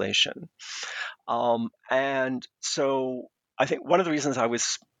understand translation. And so I think one of the reasons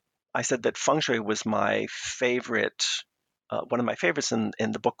I said that feng shui was my favorite, one of my favorites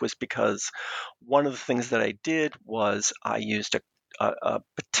in the book, was because one of the things that I did was I used a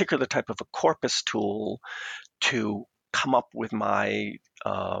particular type of a corpus tool to come up with my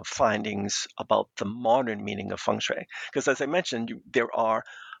findings about the modern meaning of feng shui. Because as I mentioned, there are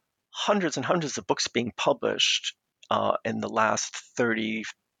hundreds and hundreds of books being published in the last 30,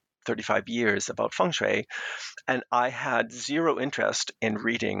 35 years about feng shui, and I had zero interest in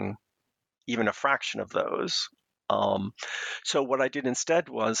reading even a fraction of those. So what I did instead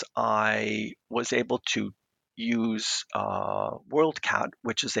was I was able to use WorldCat,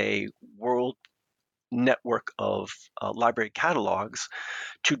 which is a world network of library catalogs,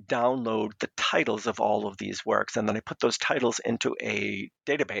 to download the titles of all of these works. And then I put those titles into a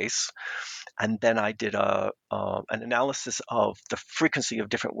database. And then I did an analysis of the frequency of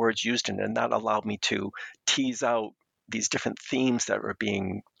different words used in it. And that allowed me to tease out these different themes that were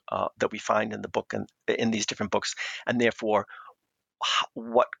being that we find in the book and in these different books, and therefore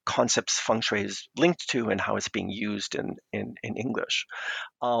what concepts feng shui is linked to and how it's being used in English.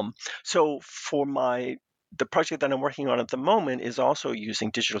 So for the project that I'm working on at the moment is also using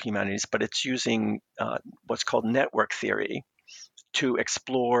digital humanities, but it's using what's called network theory to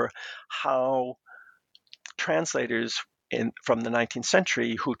explore how translators from the 19th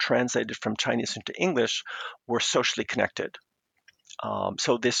century who translated from Chinese into English were socially connected.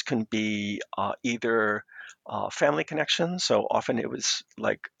 So this can be either family connections. So often it was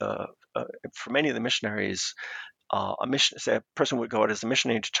like for many of the missionaries, say a person would go out as a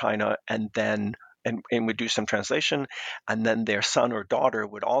missionary to China and then and would do some translation, and then their son or daughter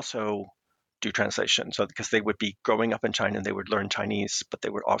would also do translation. So because they would be growing up in China and they would learn Chinese, but they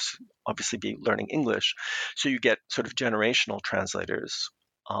would also obviously be learning English. So you get sort of generational translators.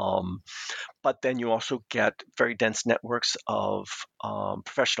 But then you also get very dense networks of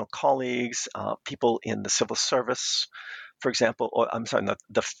professional colleagues, people in the civil service, for example, or I'm sorry,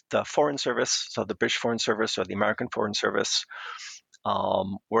 the foreign service, so the British Foreign Service or the American Foreign Service,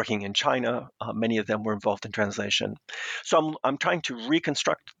 working in China. Many of them were involved in translation. So I'm trying to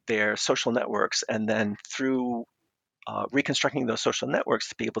reconstruct their social networks, and then through reconstructing those social networks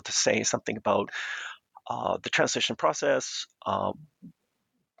to be able to say something about the translation process,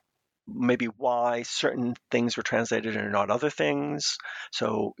 maybe why certain things were translated and not other things.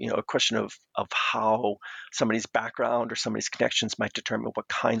 So, a question of how somebody's background or somebody's connections might determine what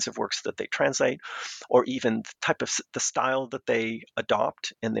kinds of works that they translate, or even the type of the style that they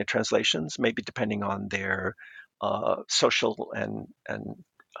adopt in their translations, maybe depending on their social and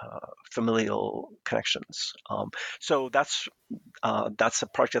familial connections. So that's a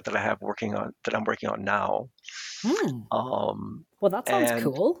project that I'm working on now. Well, that sounds And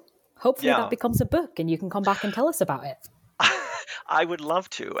cool. Hopefully that yeah, becomes a book and you can come back and tell us about it. I would love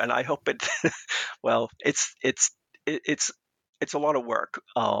to, and I hope it. Well, it's a lot of work.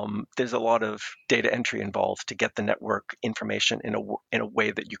 There's a lot of data entry involved to get the network information in a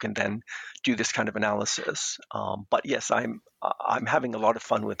way that you can then do this kind of analysis. But yes, I'm having a lot of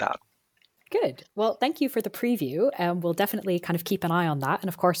fun with that. Good. Well, thank you for the preview. We'll definitely kind of keep an eye on that. And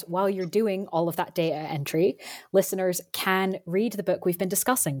of course, while you're doing all of that data entry, listeners can read the book we've been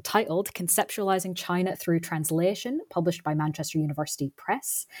discussing, titled Conceptualising China Through Translation, published by Manchester University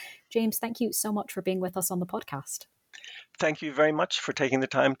Press. James, thank you so much for being with us on the podcast. Thank you very much for taking the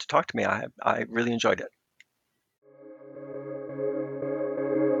time to talk to me. I really enjoyed it.